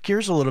 let's shift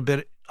gears a little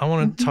bit. I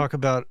want to talk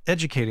about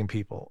educating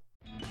people.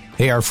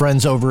 Hey, our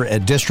friends over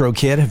at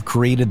DistroKid have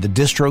created the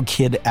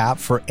DistroKid app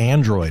for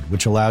Android,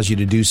 which allows you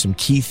to do some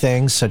key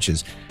things such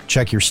as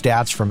check your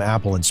stats from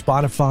Apple and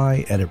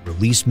Spotify, edit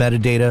release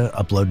metadata,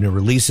 upload new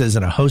releases,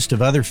 and a host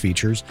of other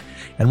features.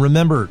 And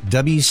remember,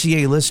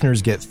 WCA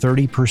listeners get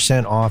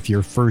 30% off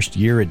your first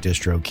year at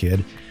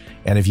DistroKid.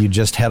 And if you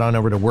just head on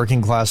over to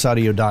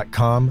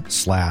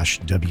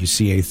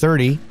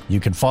workingclassaudio.com/WCA30, you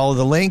can follow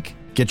the link,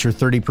 get your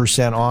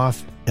 30%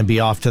 off, and be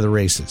off to the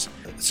races.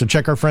 So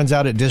check our friends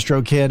out at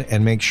DistroKid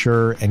and make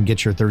sure and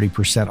get your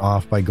 30%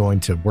 off by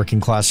going to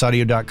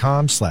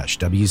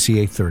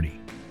workingclassaudio.com/WCA30.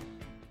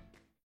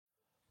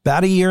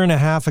 About a year and a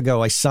half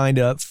ago, I signed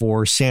up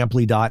for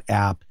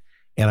Samply.app,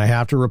 And I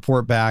have to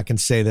report back and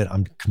say that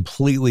I'm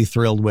completely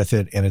thrilled with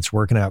it and it's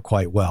working out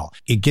quite well.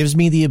 It gives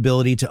me the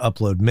ability to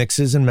upload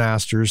mixes and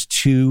masters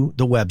to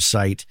the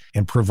website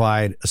and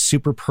provide a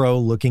super pro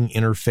looking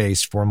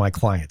interface for my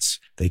clients.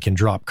 They can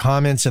drop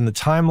comments in the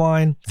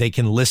timeline. They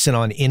can listen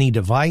on any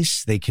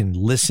device. They can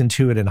listen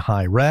to it in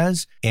high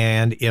res.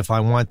 And if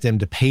I want them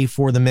to pay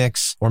for the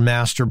mix or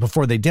master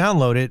before they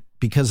download it,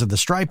 because of the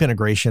Stripe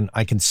integration,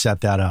 I can set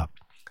that up.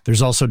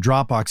 There's also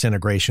Dropbox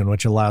integration,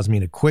 which allows me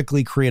to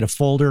quickly create a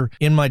folder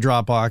in my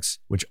Dropbox,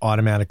 which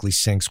automatically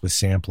syncs with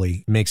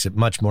Samply, makes it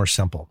much more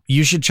simple.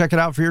 You should check it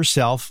out for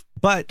yourself,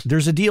 but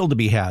there's a deal to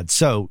be had.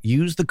 So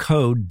use the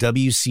code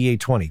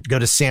WCA20. Go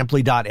to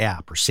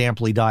samply.app or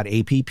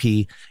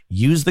samply.app,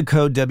 use the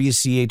code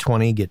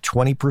WCA20, get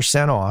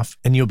 20% off,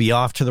 and you'll be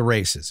off to the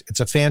races.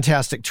 It's a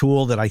fantastic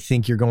tool that I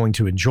think you're going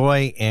to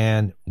enjoy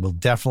and will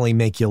definitely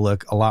make you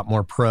look a lot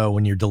more pro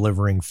when you're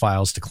delivering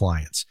files to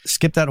clients.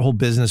 Skip that whole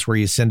business where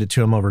you send it to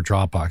them over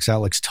Dropbox. That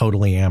looks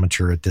totally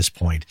amateur at this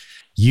point.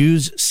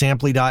 Use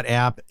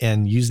samply.app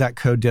and use that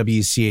code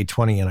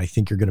WCA20, and I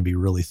think you're going to be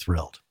really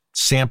thrilled.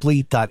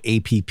 Samply.app.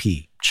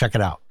 Check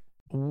it out.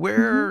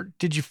 Where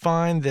did you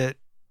find that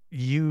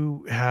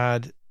you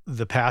had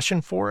the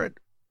passion for it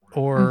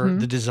or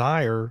the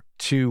desire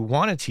to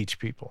want to teach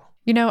people?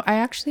 You know, I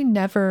actually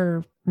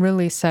never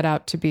really set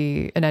out to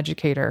be an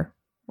educator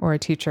or a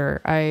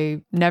teacher.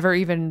 I never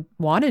even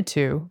wanted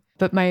to.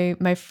 But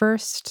my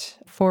first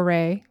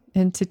foray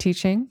into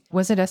teaching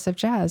was at SF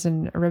Jazz,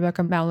 and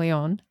Rebecca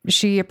Mauleon.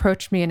 She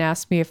approached me and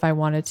asked me if I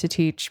wanted to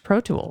teach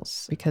Pro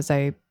Tools because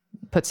I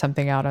put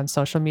something out on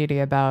social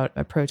media about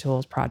a Pro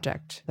Tools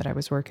project that I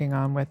was working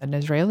on with an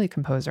Israeli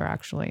composer,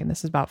 actually. And this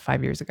is about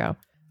 5 years ago.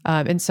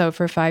 And so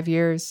for 5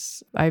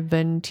 years, I've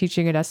been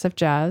teaching at SF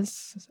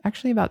Jazz,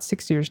 actually about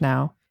 6 years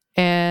now.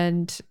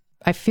 And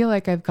I feel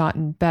like I've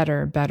gotten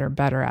better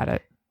at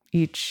it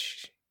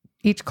each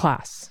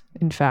class,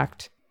 in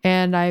fact.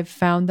 And I've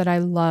found that I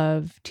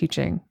love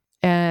teaching.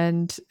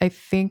 And I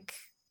think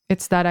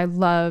it's that I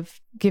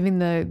love giving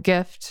the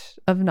gift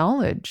of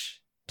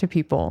knowledge to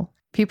people.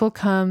 People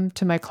come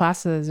to my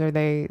classes or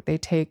they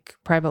take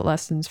private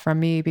lessons from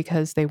me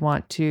because they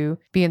want to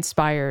be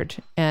inspired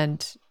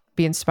and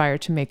be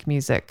inspired to make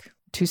music,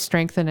 to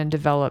strengthen and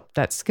develop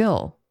that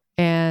skill.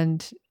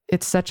 And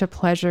it's such a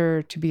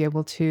pleasure to be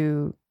able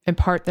to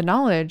impart the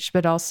knowledge,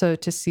 but also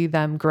to see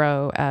them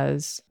grow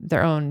as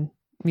their own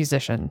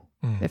musician,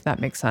 if that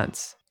makes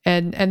sense.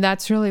 And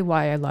that's really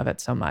why I love it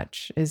so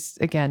much, is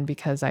again,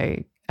 because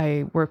I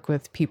work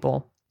with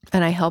people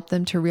and I help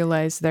them to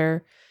realize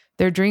their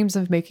dreams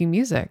of making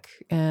music,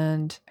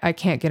 and I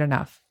can't get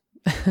enough.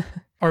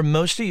 Are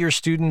most of your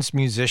students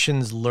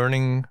musicians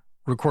learning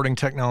recording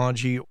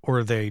technology, or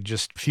are they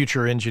just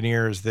future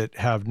engineers that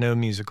have no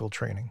musical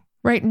training?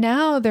 Right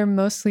now, they're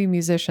mostly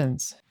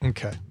musicians.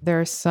 Okay. There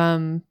are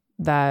some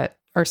that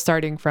are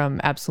starting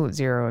from absolute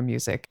zero in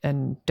music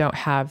and don't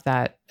have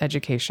that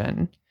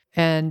education.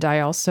 And I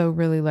also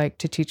really like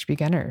to teach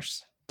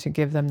beginners, to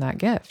give them that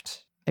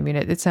gift. I mean,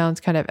 it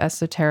sounds kind of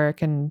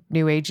esoteric and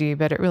new agey,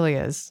 but it really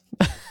is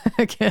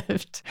a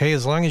gift. Hey,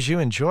 as long as you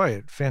enjoy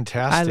it,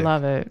 fantastic. I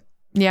love it.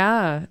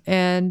 Yeah.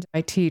 And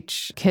I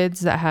teach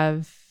kids that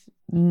have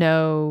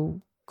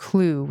no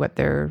clue what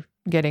they're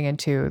getting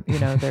into. You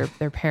know,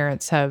 their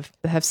parents have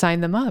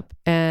signed them up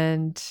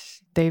and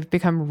they've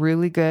become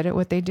really good at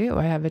what they do.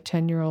 I have a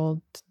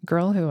 10-year-old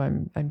girl who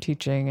I'm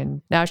teaching,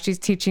 and now she's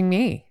teaching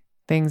me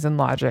things in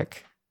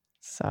Logic.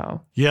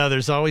 So yeah,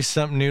 there's always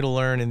something new to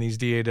learn in these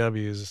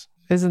DAWs.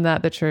 Isn't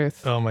that the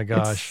truth? Oh my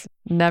gosh. It's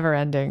never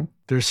ending.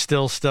 There's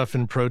still stuff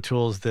in Pro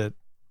Tools that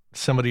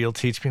somebody will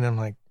teach me and I'm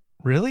like,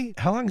 really?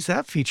 How long has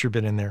that feature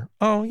been in there?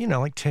 Oh,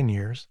 like 10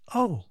 years.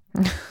 Oh.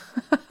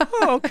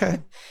 Oh, okay.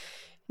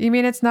 You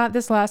mean it's not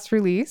this last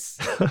release?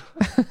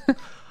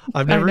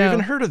 I've never even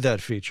heard of that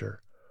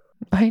feature.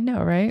 I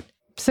know, right?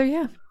 So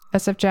yeah,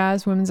 SF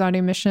Jazz, Women's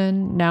Audio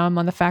Mission. Now I'm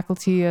on the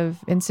faculty of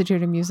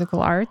Institute of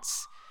Musical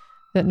Arts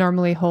that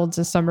normally holds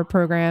a summer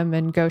program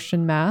in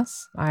Goshen,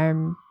 Mass.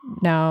 I'm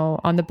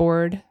now on the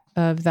board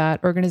of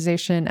that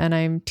organization, and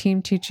I'm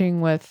team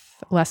teaching with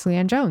Leslie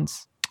Ann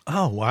Jones.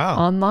 Oh, wow.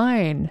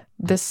 Online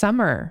this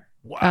summer.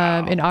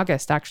 Wow. In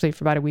August, actually,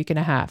 for about a week and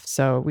a half.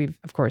 So we've,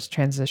 of course,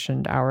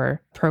 transitioned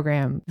our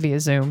program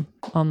via Zoom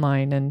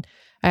online, and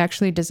I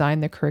actually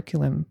designed the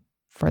curriculum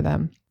for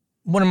them.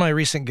 One of my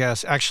recent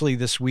guests, actually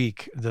this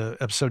week, the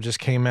episode just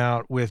came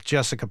out with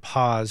Jessica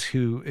Paz,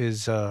 who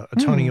is a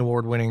Tony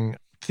Award-winning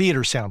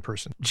theater sound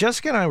person.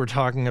 Jessica and I were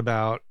talking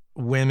about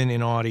women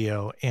in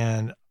audio,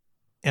 and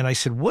I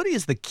said, what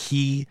is the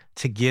key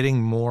to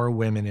getting more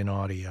women in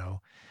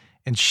audio?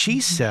 And she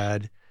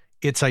said,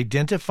 it's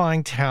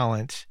identifying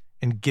talent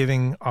and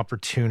giving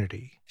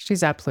opportunity.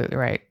 She's absolutely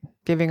right.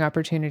 Giving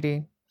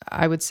opportunity.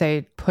 I would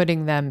say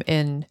putting them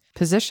in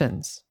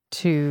positions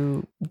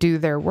to do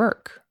their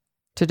work,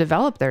 to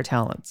develop their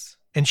talents.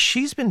 And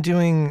she's been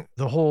doing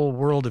the whole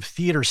world of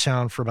theater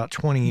sound for about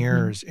 20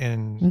 years.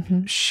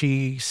 And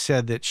she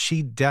said that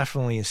she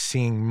definitely is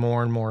seeing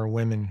more and more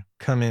women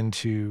come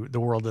into the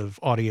world of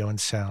audio and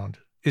sound.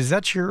 Is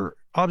that your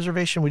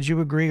observation? Would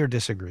you agree or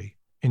disagree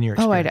in your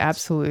Oh, experience? I'd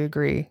absolutely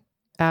agree.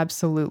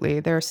 Absolutely.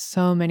 There are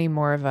so many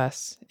more of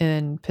us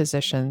in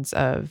positions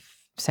of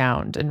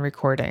sound and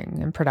recording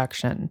and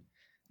production.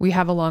 We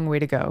have a long way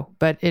to go,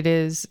 but it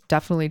is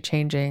definitely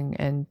changing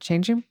and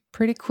changing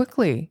pretty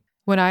quickly.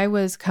 When I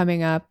was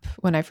coming up,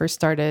 when I first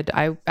started,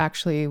 I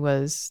actually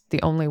was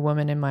the only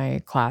woman in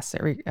my class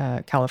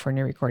at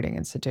California Recording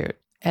Institute.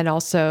 And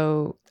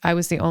also, I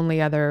was the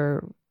only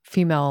other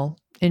female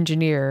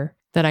engineer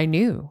that I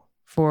knew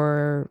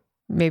for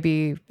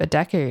maybe a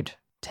decade,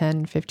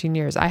 10, 15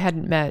 years. I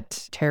hadn't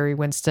met Terry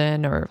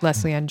Winston or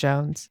Leslie Ann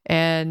Jones.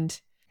 And,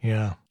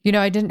 Yeah.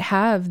 I didn't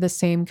have the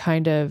same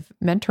kind of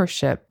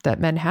mentorship that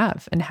men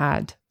have and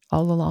had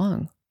all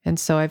along. And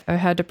so I've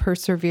had to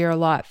persevere a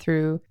lot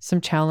through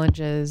some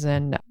challenges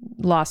and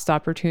lost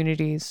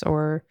opportunities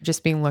or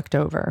just being looked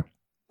over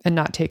and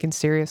not taken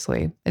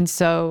seriously. And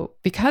so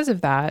because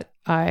of that,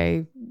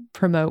 I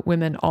promote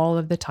women all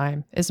of the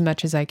time as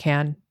much as I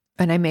can.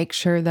 And I make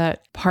sure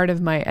that part of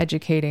my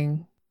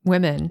educating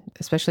women,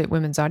 especially at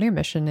Women's Audio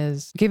Mission,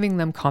 is giving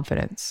them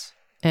confidence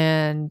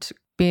and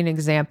being an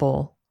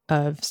example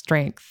of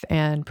strength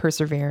and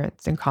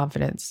perseverance and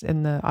confidence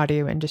in the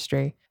audio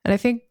industry. And I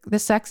think the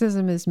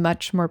sexism is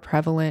much more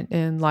prevalent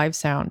in live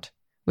sound,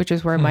 which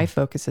is where my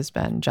focus has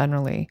been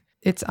generally.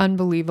 It's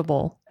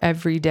unbelievable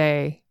every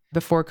day,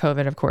 before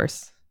COVID, of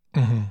course.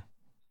 Mm-hmm.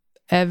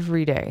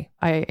 Every day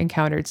I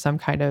encountered some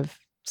kind of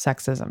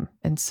sexism.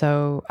 And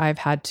so I've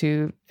had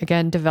to,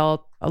 again,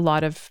 develop a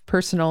lot of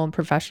personal and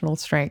professional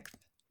strength,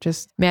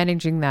 just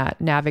managing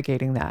that,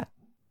 navigating that.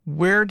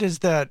 Where does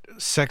that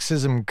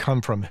sexism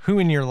come from? Who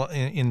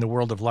in the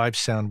world of live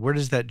sound, where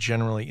does that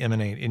generally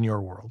emanate in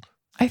your world?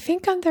 I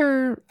think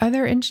other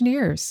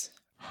engineers,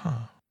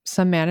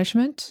 some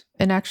management,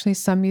 and actually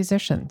some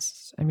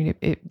musicians. I mean,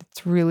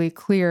 it's really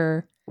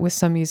clear with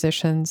some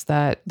musicians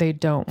that they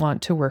don't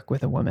want to work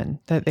with a woman,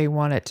 that they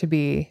want it to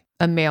be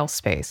a male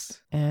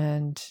space.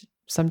 And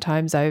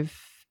sometimes I've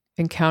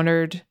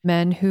encountered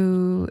men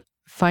who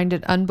find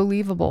it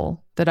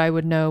unbelievable that I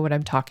would know what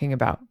I'm talking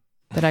about,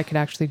 that I could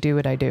actually do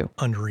what I do.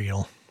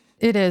 Unreal.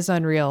 It is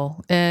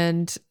unreal.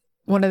 And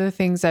one of the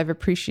things I've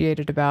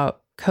appreciated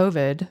about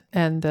COVID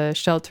and the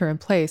shelter in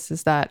place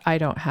is that I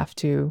don't have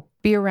to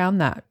be around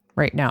that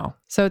right now.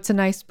 So it's a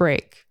nice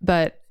break.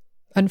 But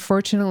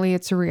unfortunately,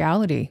 it's a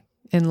reality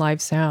in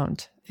live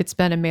sound. It's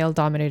been a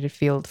male-dominated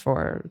field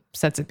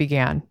since it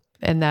began.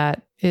 And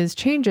that is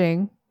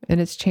changing,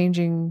 and it's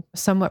changing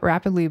somewhat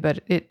rapidly, but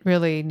it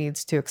really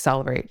needs to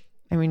accelerate.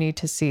 And we need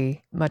to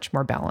see much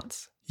more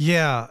balance.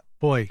 Yeah,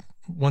 boy,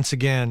 once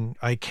again,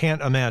 I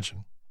can't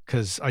imagine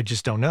because I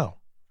just don't know.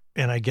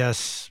 And I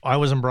guess I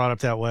wasn't brought up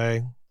that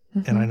way.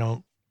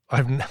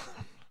 And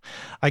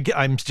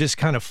I'm just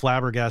kind of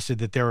flabbergasted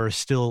that there are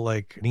still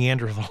like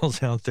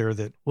Neanderthals out there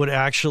that would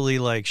actually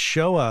like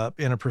show up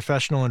in a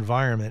professional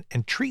environment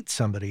and treat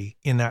somebody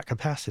in that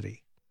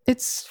capacity.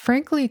 It's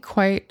frankly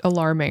quite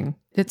alarming.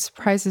 It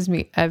surprises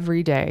me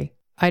every day.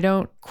 I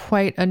don't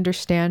quite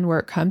understand where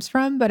it comes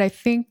from, but I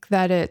think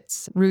that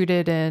it's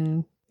rooted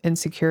in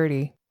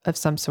insecurity of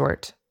some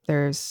sort.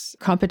 There's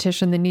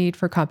competition, the need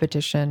for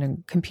competition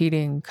and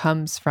competing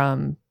comes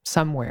from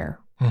somewhere.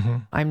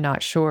 I'm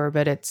not sure,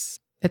 but it's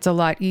a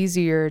lot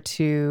easier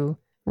to,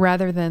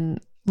 rather than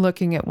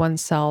looking at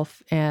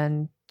oneself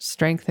and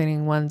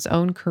strengthening one's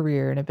own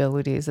career and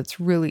abilities, it's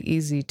really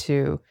easy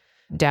to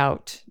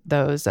doubt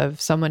those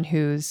of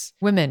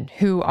women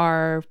who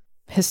are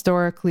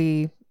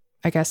historically,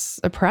 I guess,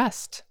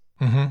 oppressed.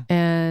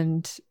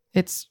 And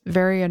it's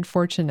very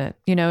unfortunate.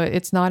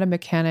 It's not a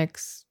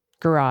mechanic's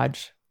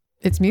garage.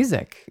 It's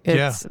music.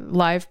 It's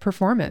live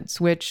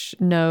performance, which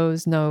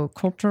knows no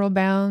cultural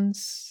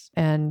bounds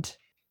and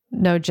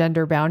no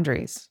gender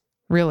boundaries,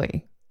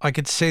 really. I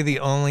could say the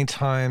only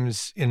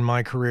times in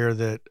my career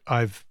that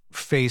I've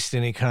faced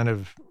any kind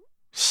of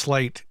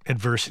slight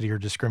adversity or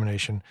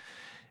discrimination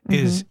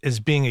is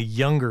being a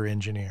younger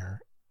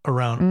engineer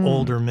around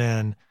older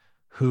men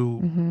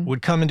who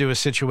would come into a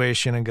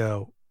situation and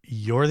go,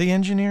 "You're the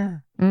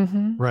engineer?"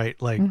 Right?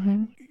 Like,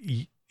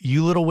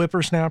 you little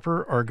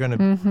whippersnapper are going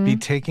to be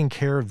taking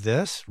care of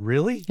this?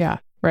 Really? Yeah,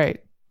 right.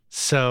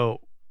 So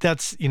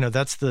that's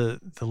the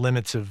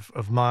limits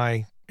of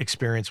my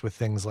experience with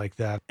things like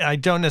that. I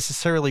don't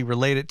necessarily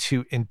relate it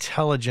to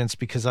intelligence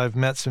because I've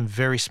met some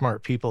very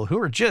smart people who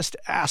are just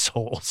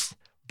assholes,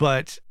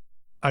 but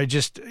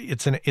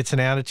it's an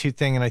attitude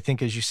thing. And I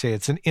think, as you say,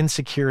 it's an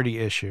insecurity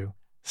issue.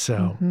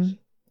 So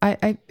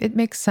it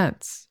makes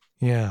sense.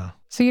 Yeah.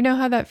 So you know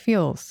how that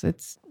feels.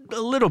 It's a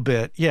little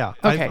bit. Yeah.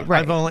 Okay.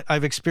 Right.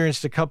 I've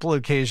experienced a couple of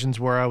occasions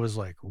where I was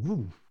like,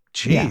 ooh,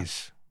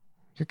 geez,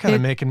 you're kind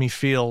of making me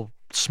feel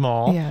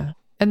small. Yeah.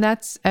 And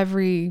that's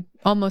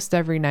almost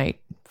every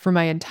night for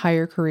my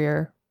entire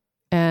career.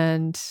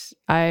 And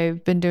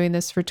I've been doing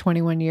this for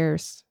 21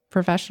 years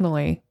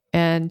professionally.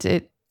 And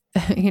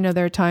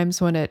there are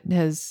times when it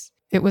was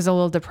a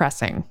little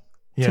depressing,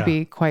 to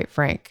be quite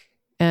frank.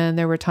 And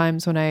there were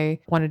times when I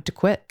wanted to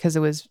quit because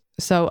it was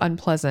so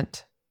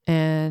unpleasant.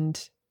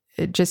 And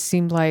it just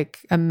seemed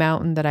like a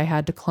mountain that I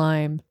had to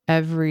climb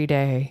every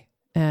day.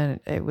 And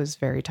it was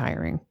very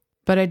tiring.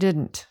 But I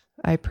didn't.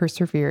 I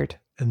persevered.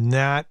 And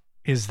that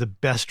is the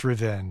best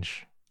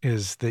revenge,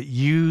 is that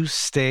you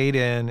stayed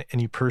in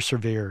and you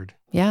persevered.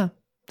 Yeah,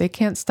 they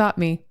can't stop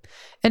me.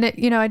 And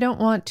I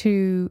want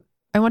to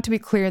be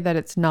clear that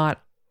it's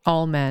not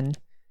all men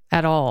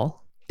at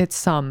all. It's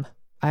some.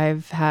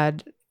 I've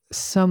had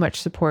so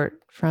much support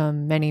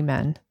from many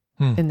men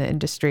in the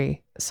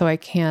industry. So I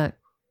can't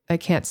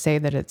say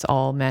that it's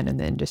all men in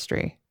the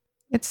industry.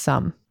 It's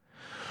some.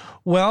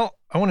 Well,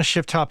 I want to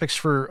shift topics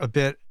for a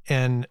bit,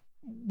 and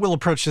we'll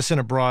approach this in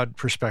a broad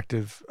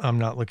perspective. I'm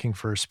not looking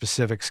for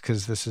specifics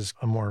because this is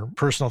a more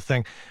personal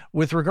thing.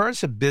 With regards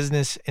to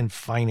business and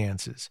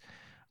finances,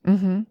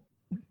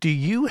 do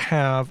you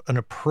have an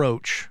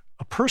approach,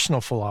 a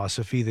personal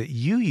philosophy that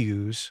you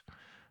use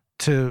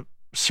to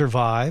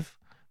survive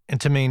and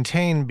to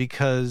maintain?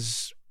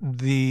 Because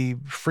the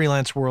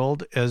freelance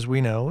world, as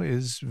we know,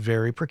 is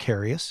very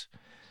precarious.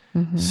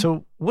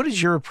 So what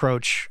is your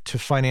approach to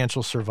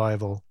financial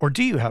survival, or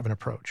do you have an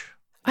approach?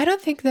 I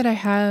don't think that I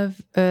have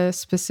a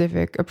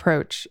specific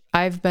approach.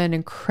 I've been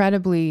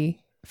incredibly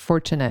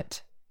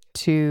fortunate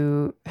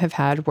to have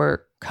had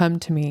work come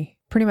to me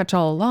pretty much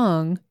all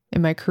along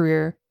in my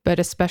career, but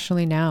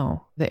especially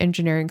now. The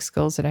engineering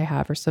skills that I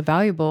have are so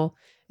valuable,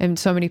 and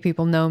so many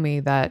people know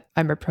me that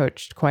I'm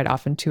approached quite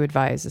often to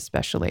advise,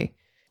 especially.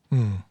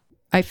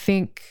 I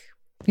think,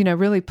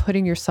 really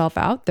putting yourself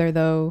out there,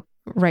 though,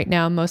 right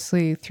now,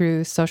 mostly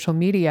through social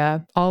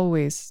media,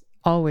 always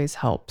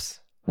helps.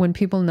 When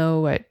people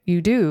know what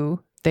you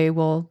do, they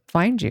will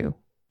find you.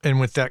 And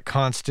with that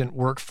constant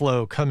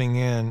workflow coming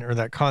in, or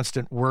that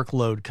constant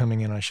workload coming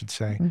in, I should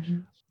say,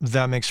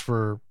 that makes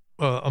for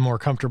a more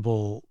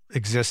comfortable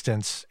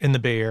existence in the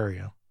Bay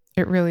Area.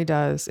 It really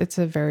does. It's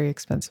a very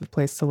expensive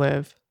place to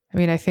live. I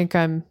mean, I think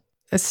I'm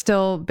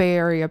still Bay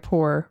Area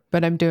poor,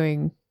 but I'm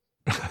doing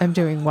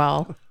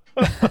well.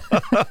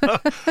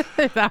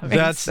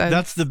 That's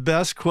the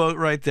best quote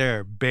right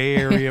there. Bay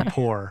Area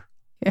poor.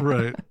 Yeah.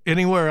 Right.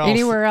 Anywhere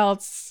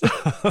else.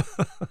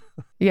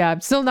 Yeah,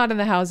 I'm still not in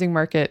the housing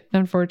market,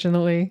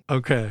 unfortunately.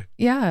 Okay.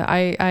 Yeah,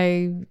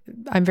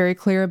 I'm very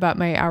clear about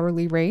my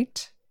hourly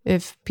rate.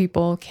 If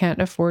people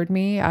can't afford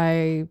me,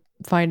 I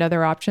find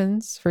other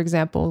options. For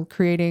example,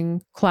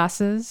 creating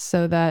classes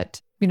so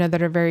that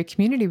that are very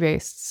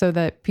community-based, so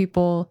that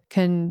people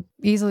can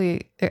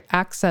easily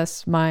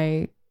access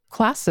my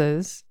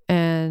classes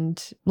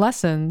and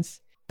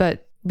lessons,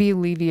 but be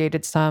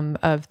alleviated some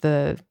of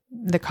the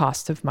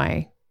cost of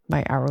my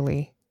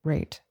hourly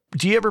rate.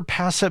 Do you ever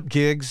pass up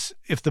gigs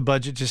if the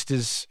budget just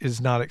is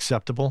not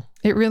acceptable?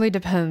 It really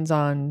depends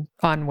on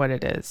what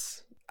it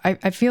is.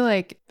 I feel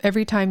like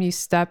every time you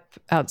step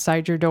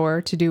outside your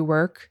door to do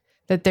work,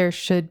 that there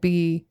should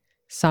be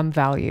some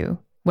value,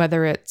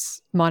 whether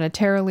it's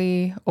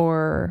monetarily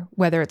or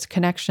whether it's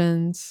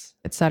connections,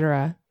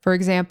 etc. For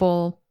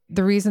example,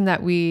 the reason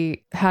that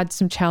we had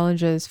some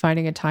challenges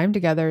finding a time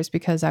together is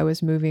because I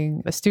was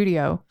moving a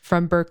studio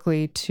from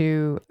Berkeley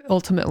to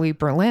ultimately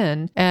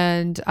Berlin.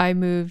 And I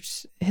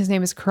moved, his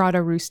name is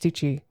Corrado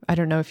Rustici. I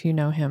don't know if you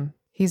know him.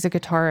 He's a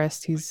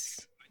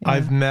guitarist.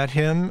 I've met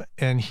him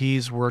and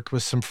he's worked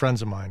with some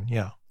friends of mine.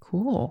 Yeah.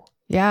 Cool.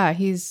 Yeah,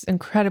 he's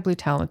incredibly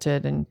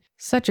talented and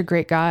such a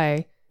great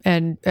guy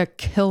and a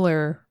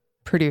killer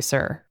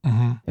producer.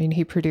 I mean,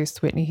 he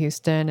produced Whitney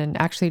Houston and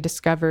actually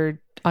discovered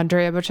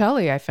Andrea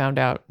Bocelli, I found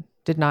out.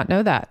 Did not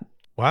know that.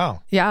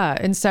 Wow. Yeah,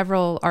 and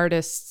several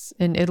artists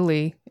in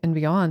Italy and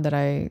beyond that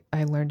I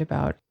learned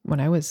about when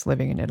I was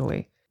living in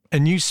Italy.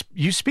 And you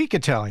speak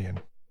Italian?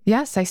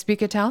 Yes, I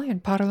speak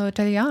Italian. Parlo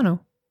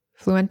italiano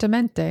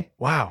fluentemente.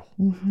 Wow.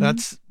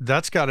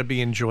 That's got to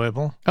be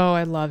enjoyable. Oh,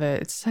 I love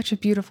it. It's such a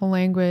beautiful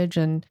language,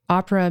 and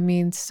opera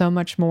means so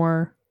much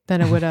more than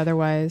it would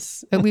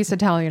otherwise, at least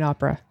Italian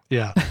opera.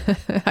 Yeah.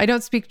 I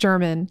don't speak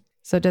German,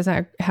 so it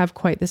doesn't have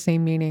quite the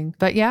same meaning.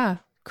 But yeah,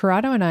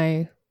 Corrado and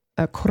I,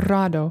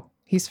 Corrado,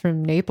 he's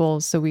from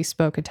Naples, so we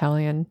spoke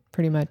Italian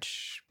pretty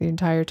much the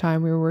entire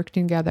time we were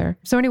working together.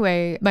 So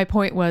anyway, my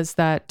point was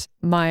that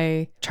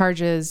my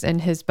charges and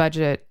his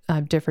budget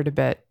differed a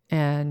bit,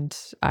 and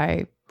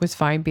I was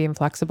fine being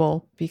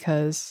flexible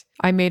because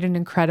I made an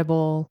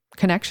incredible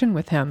connection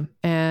with him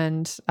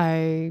and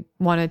I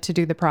wanted to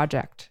do the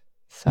project.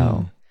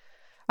 So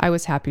I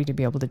was happy to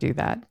be able to do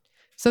that.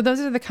 So those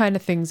are the kind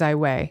of things I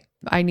weigh.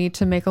 I need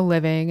to make a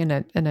living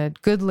and a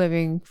good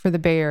living for the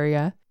Bay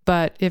Area.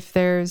 But if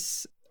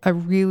there's a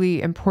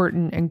really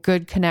important and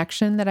good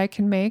connection that I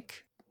can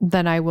make,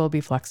 then I will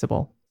be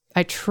flexible.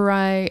 I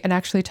try and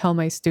actually tell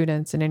my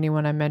students and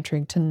anyone I'm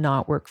mentoring to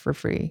not work for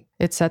free.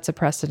 It sets a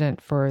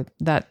precedent for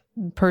that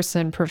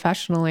person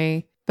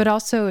professionally, but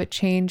also it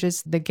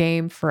changes the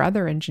game for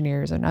other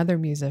engineers and other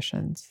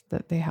musicians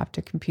that they have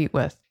to compete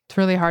with. It's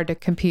really hard to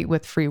compete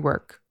with free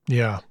work.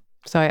 Yeah.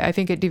 So I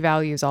think it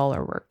devalues all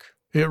our work.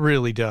 It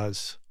really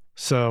does.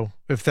 So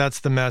if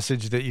that's the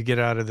message that you get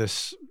out of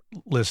this,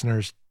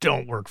 listeners,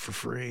 don't work for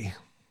free.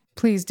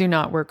 Please do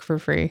not work for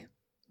free.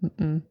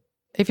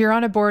 If you're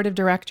on a board of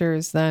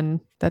directors,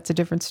 then that's a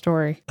different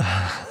story.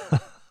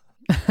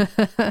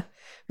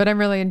 But I'm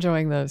really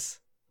enjoying those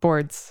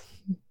boards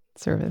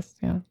service.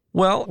 Yeah.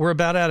 Well, we're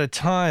about out of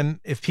time.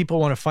 If people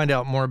want to find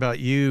out more about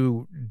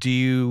you, do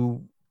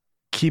you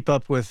keep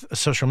up with a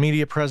social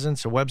media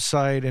presence, a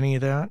website, any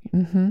of that?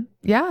 Mm-hmm.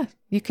 Yeah.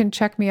 You can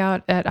check me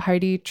out at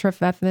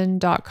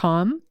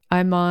HeidiTrefethen.com.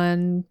 I'm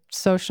on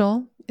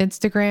social,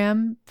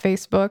 Instagram,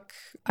 Facebook.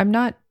 I'm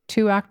not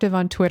too active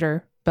on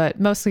Twitter,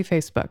 but mostly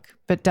Facebook,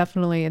 but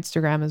definitely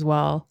Instagram as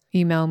well.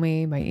 Email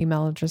me. My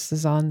email address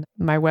is on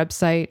my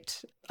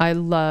website. I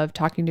love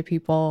talking to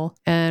people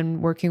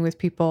and working with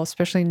people,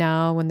 especially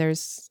now when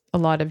there's a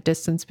lot of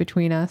distance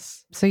between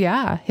us. So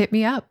yeah, hit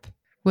me up.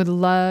 Would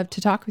love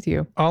to talk with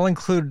you. I'll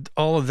include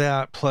all of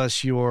that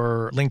plus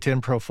your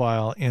LinkedIn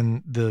profile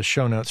in the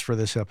show notes for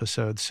this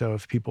episode. So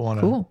if people want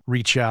to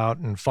reach out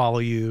and follow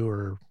you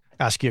or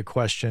ask you a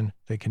question,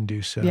 they can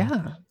do so.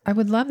 Yeah, I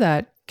would love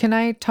that. Can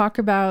I talk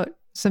about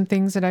some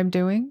things that I'm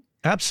doing?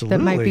 Absolutely.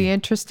 That might be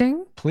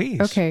interesting?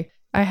 Please. Okay.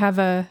 I have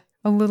a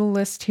little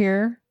list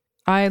here.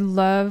 I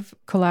love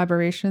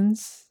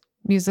collaborations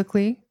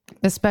musically,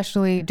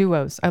 especially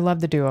duos. I love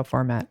the duo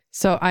format.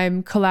 So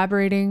I'm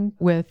collaborating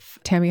with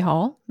Tammy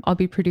Hall. I'll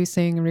be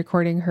producing and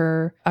recording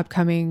her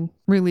upcoming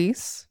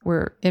release.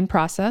 We're in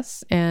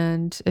process.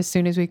 And as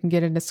soon as we can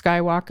get into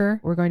Skywalker,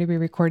 we're going to be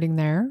recording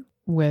there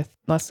with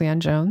Leslie Ann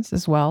Jones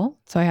as well.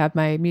 So I have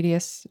my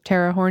Medius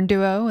Terra horn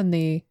duo and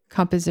the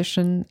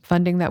composition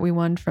funding that we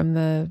won from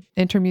the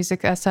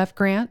Intermusic SF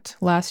grant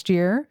last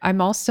year.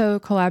 I'm also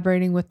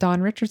collaborating with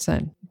Dawn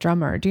Richardson,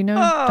 drummer. Do you know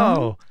Dawn?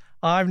 Oh,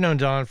 I've known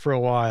Dawn for a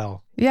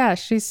while. Yeah,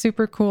 she's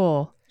super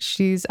cool.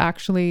 She's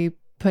actually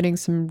putting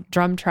some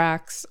drum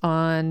tracks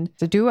on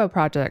the duo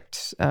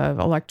project of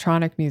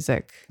electronic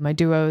music. My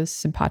duo is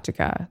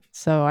Simpatica.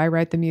 So I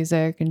write the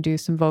music and do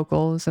some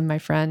vocals, and my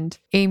friend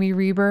Amy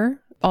Reber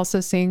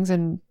also sings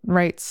and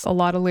writes a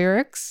lot of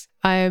lyrics.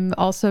 I'm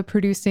also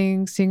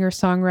producing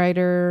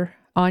singer-songwriter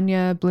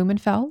Anya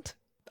Blumenfeld.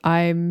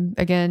 I'm,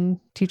 again,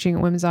 teaching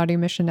at Women's Audio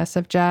Mission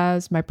SF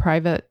Jazz, my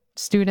private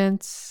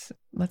students.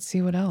 Let's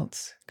see what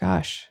else.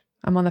 Gosh,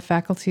 I'm on the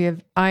faculty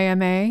of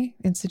IMA,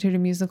 Institute of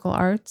Musical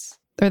Arts.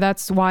 Or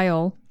that's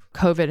while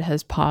COVID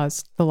has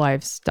paused the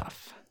live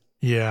stuff.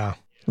 Yeah.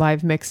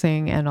 Live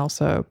mixing and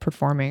also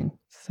performing.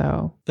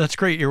 So that's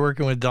great. You're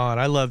working with Dawn.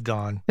 I love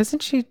Dawn.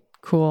 Isn't she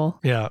cool?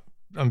 Yeah.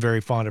 I'm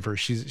very fond of her.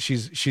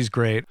 She's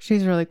great.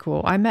 She's really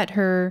cool. I met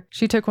her.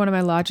 She took one of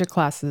my Logic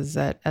classes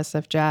at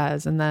SF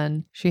Jazz, and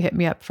then she hit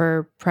me up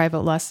for private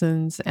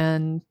lessons.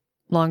 And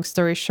long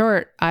story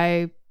short,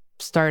 I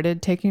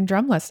started taking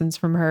drum lessons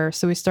from her.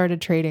 So we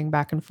started trading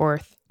back and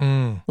forth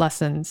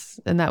lessons,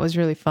 and that was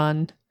really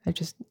fun. I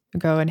just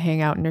go and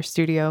hang out in her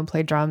studio and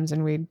play drums,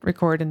 and we'd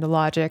record into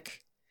Logic.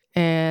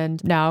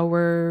 And now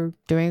we're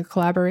doing a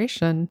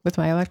collaboration with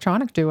my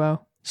electronic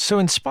duo. So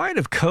in spite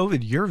of COVID,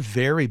 you're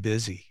very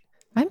busy.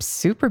 I'm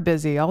super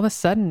busy. All of a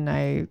sudden,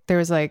 there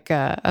was like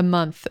a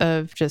month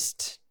of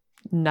just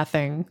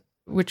nothing,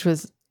 which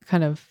was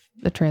kind of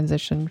the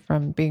transition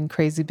from being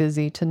crazy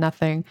busy to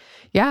nothing.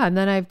 Yeah. And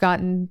then I've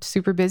gotten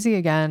super busy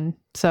again.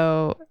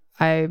 So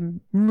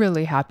I'm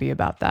really happy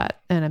about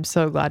that. And I'm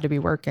so glad to be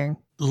working.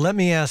 Let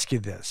me ask you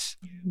this.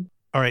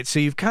 All right. So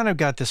you've kind of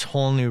got this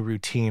whole new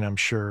routine, I'm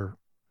sure,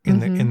 in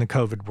the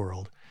COVID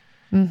world.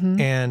 Mm-hmm.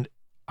 And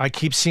I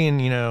keep seeing,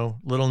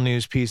 little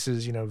news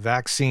pieces,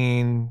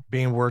 vaccine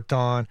being worked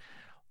on.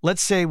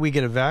 Let's say we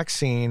get a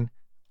vaccine,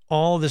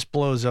 all this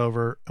blows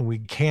over, and we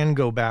can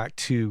go back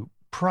to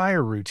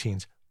prior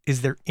routines.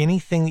 Is there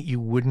anything that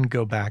you wouldn't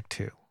go back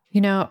to?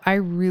 I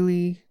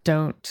really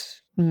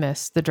don't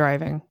miss the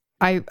driving.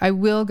 I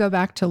will go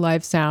back to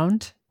live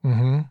sound,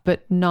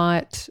 but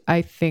not,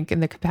 I think,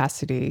 in the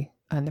capacity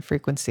and the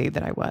frequency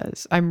that I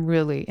was. I'm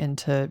really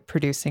into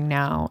producing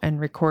now and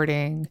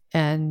recording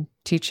and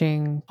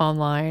teaching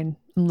online,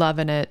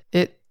 loving it.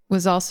 It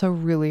was also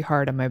really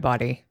hard on my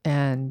body.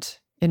 And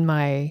in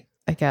my,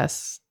 I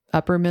guess,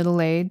 upper middle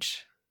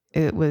age,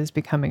 it was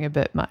becoming a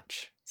bit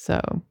much.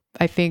 So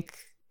I think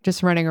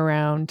just running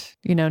around,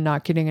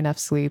 not getting enough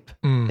sleep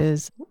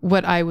is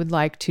what I would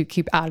like to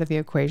keep out of the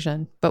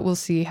equation. But we'll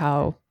see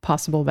how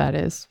possible that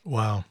is.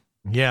 Wow.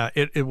 Yeah,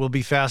 it will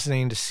be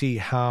fascinating to see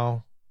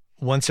how,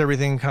 once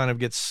everything kind of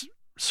gets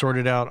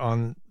sorted out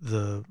on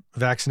the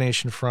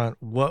vaccination front,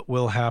 what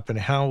will happen?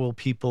 How will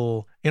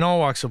people in all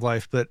walks of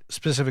life, but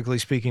specifically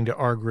speaking to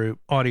our group,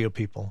 audio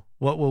people,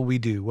 what will we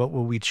do? What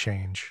will we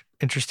change?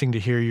 Interesting to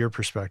hear your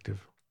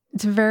perspective.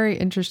 It's a very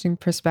interesting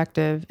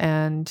perspective,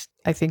 and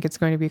I think it's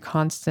going to be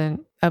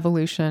constant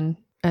evolution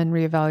and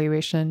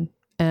reevaluation.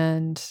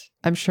 And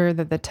I'm sure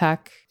that the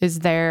tech is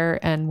there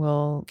and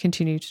will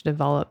continue to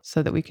develop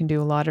so that we can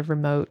do a lot of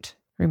remote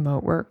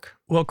work.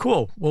 Well,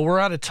 cool. Well, we're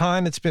out of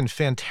time. It's been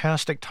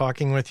fantastic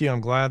talking with you.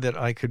 I'm glad that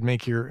I could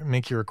make your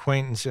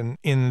acquaintance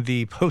in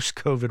the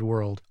post-COVID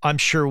world. I'm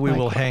sure we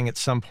will hang at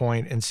some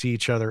point and see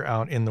each other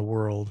out in the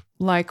world.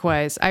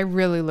 Likewise. I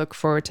really look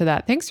forward to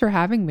that. Thanks for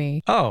having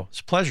me. Oh,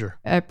 it's a pleasure.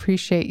 I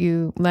appreciate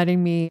you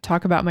letting me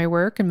talk about my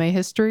work and my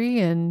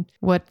history and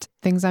what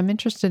things I'm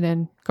interested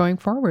in going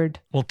forward.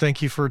 Well,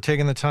 thank you for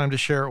taking the time to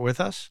share it with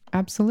us.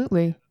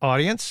 Absolutely.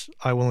 Audience,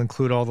 I will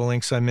include all the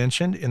links I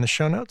mentioned in the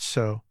show notes,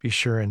 so be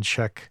sure and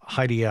check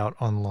Heidi out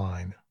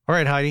online. All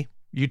right, Heidi,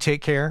 you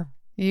take care.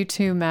 You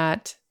too,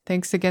 Matt.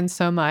 Thanks again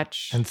so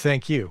much. And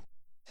thank you.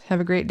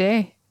 Have a great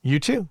day. You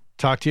too.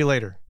 Talk to you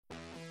later.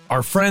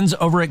 Our friends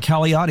over at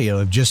Cali Audio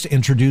have just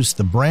introduced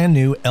the brand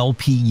new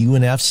LP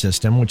UNF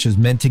system, which is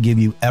meant to give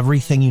you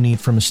everything you need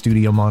from a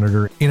studio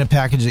monitor in a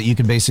package that you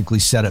can basically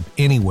set up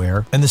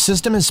anywhere. And the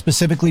system is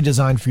specifically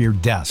designed for your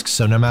desk.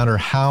 So no matter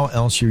how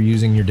else you're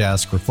using your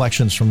desk,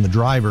 reflections from the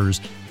drivers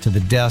to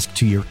the desk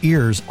to your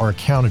ears are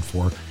accounted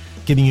for,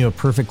 giving you a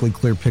perfectly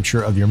clear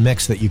picture of your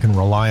mix that you can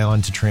rely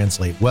on to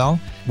translate well.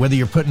 Whether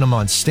you're putting them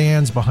on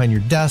stands behind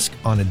your desk,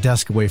 on a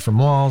desk away from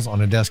walls,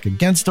 on a desk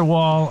against a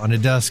wall, on a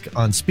desk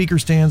on speaker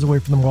stands away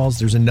from the walls,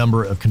 there's a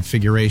number of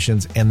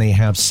configurations, and they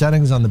have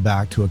settings on the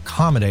back to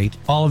accommodate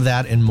all of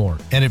that and more.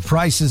 And if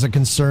price is a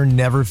concern,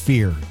 never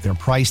fear. They're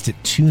priced at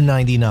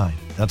 $299.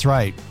 That's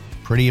right,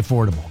 pretty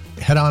affordable.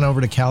 Head on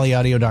over to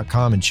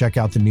caliaudio.com and check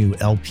out the new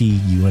LP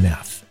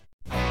UNF.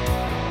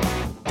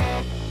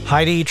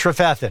 Heidi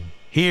Trefethen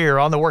here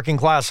on the Working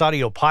Class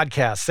Audio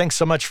Podcast. Thanks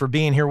so much for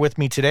being here with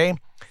me today.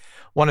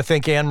 Want to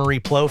thank Anne-Marie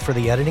Plow for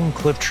the editing,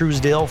 Cliff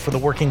Truesdale for the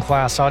Working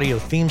Class Audio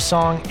theme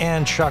song,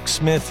 and Chuck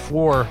Smith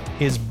for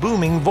his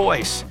booming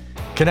voice.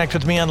 Connect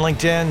with me on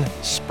LinkedIn,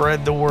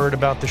 spread the word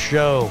about the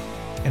show,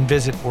 and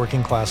visit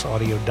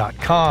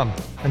workingclassaudio.com.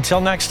 Until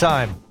next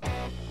time,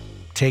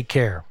 take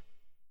care.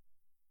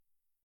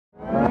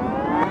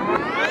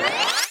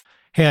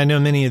 Hey, I know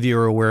many of you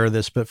are aware of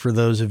this, but for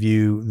those of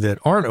you that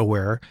aren't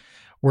aware,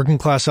 Working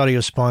Class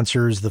Audio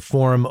sponsors the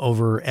forum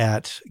over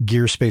at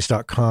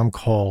gearspace.com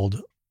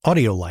called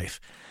Audio Life.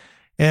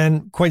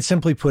 And quite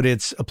simply put,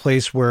 it's a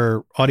place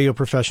where audio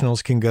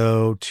professionals can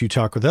go to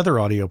talk with other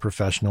audio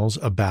professionals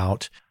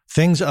about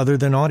things other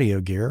than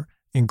audio gear,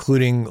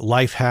 including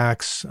life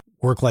hacks,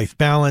 work-life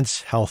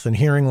balance, health and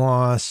hearing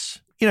loss.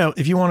 You know,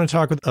 if you want to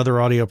talk with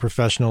other audio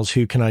professionals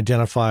who can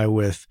identify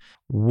with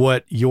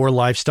what your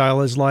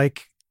lifestyle is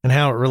like and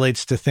how it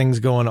relates to things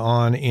going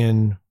on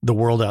in the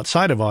world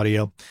outside of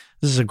audio,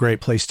 this is a great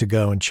place to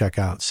go and check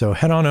out. So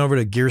head on over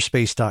to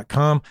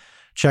gearspace.com,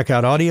 check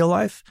out Audio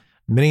Life,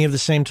 many of the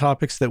same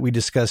topics that we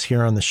discuss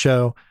here on the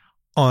show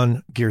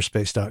on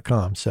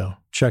gearspace.com. So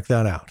check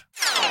that out.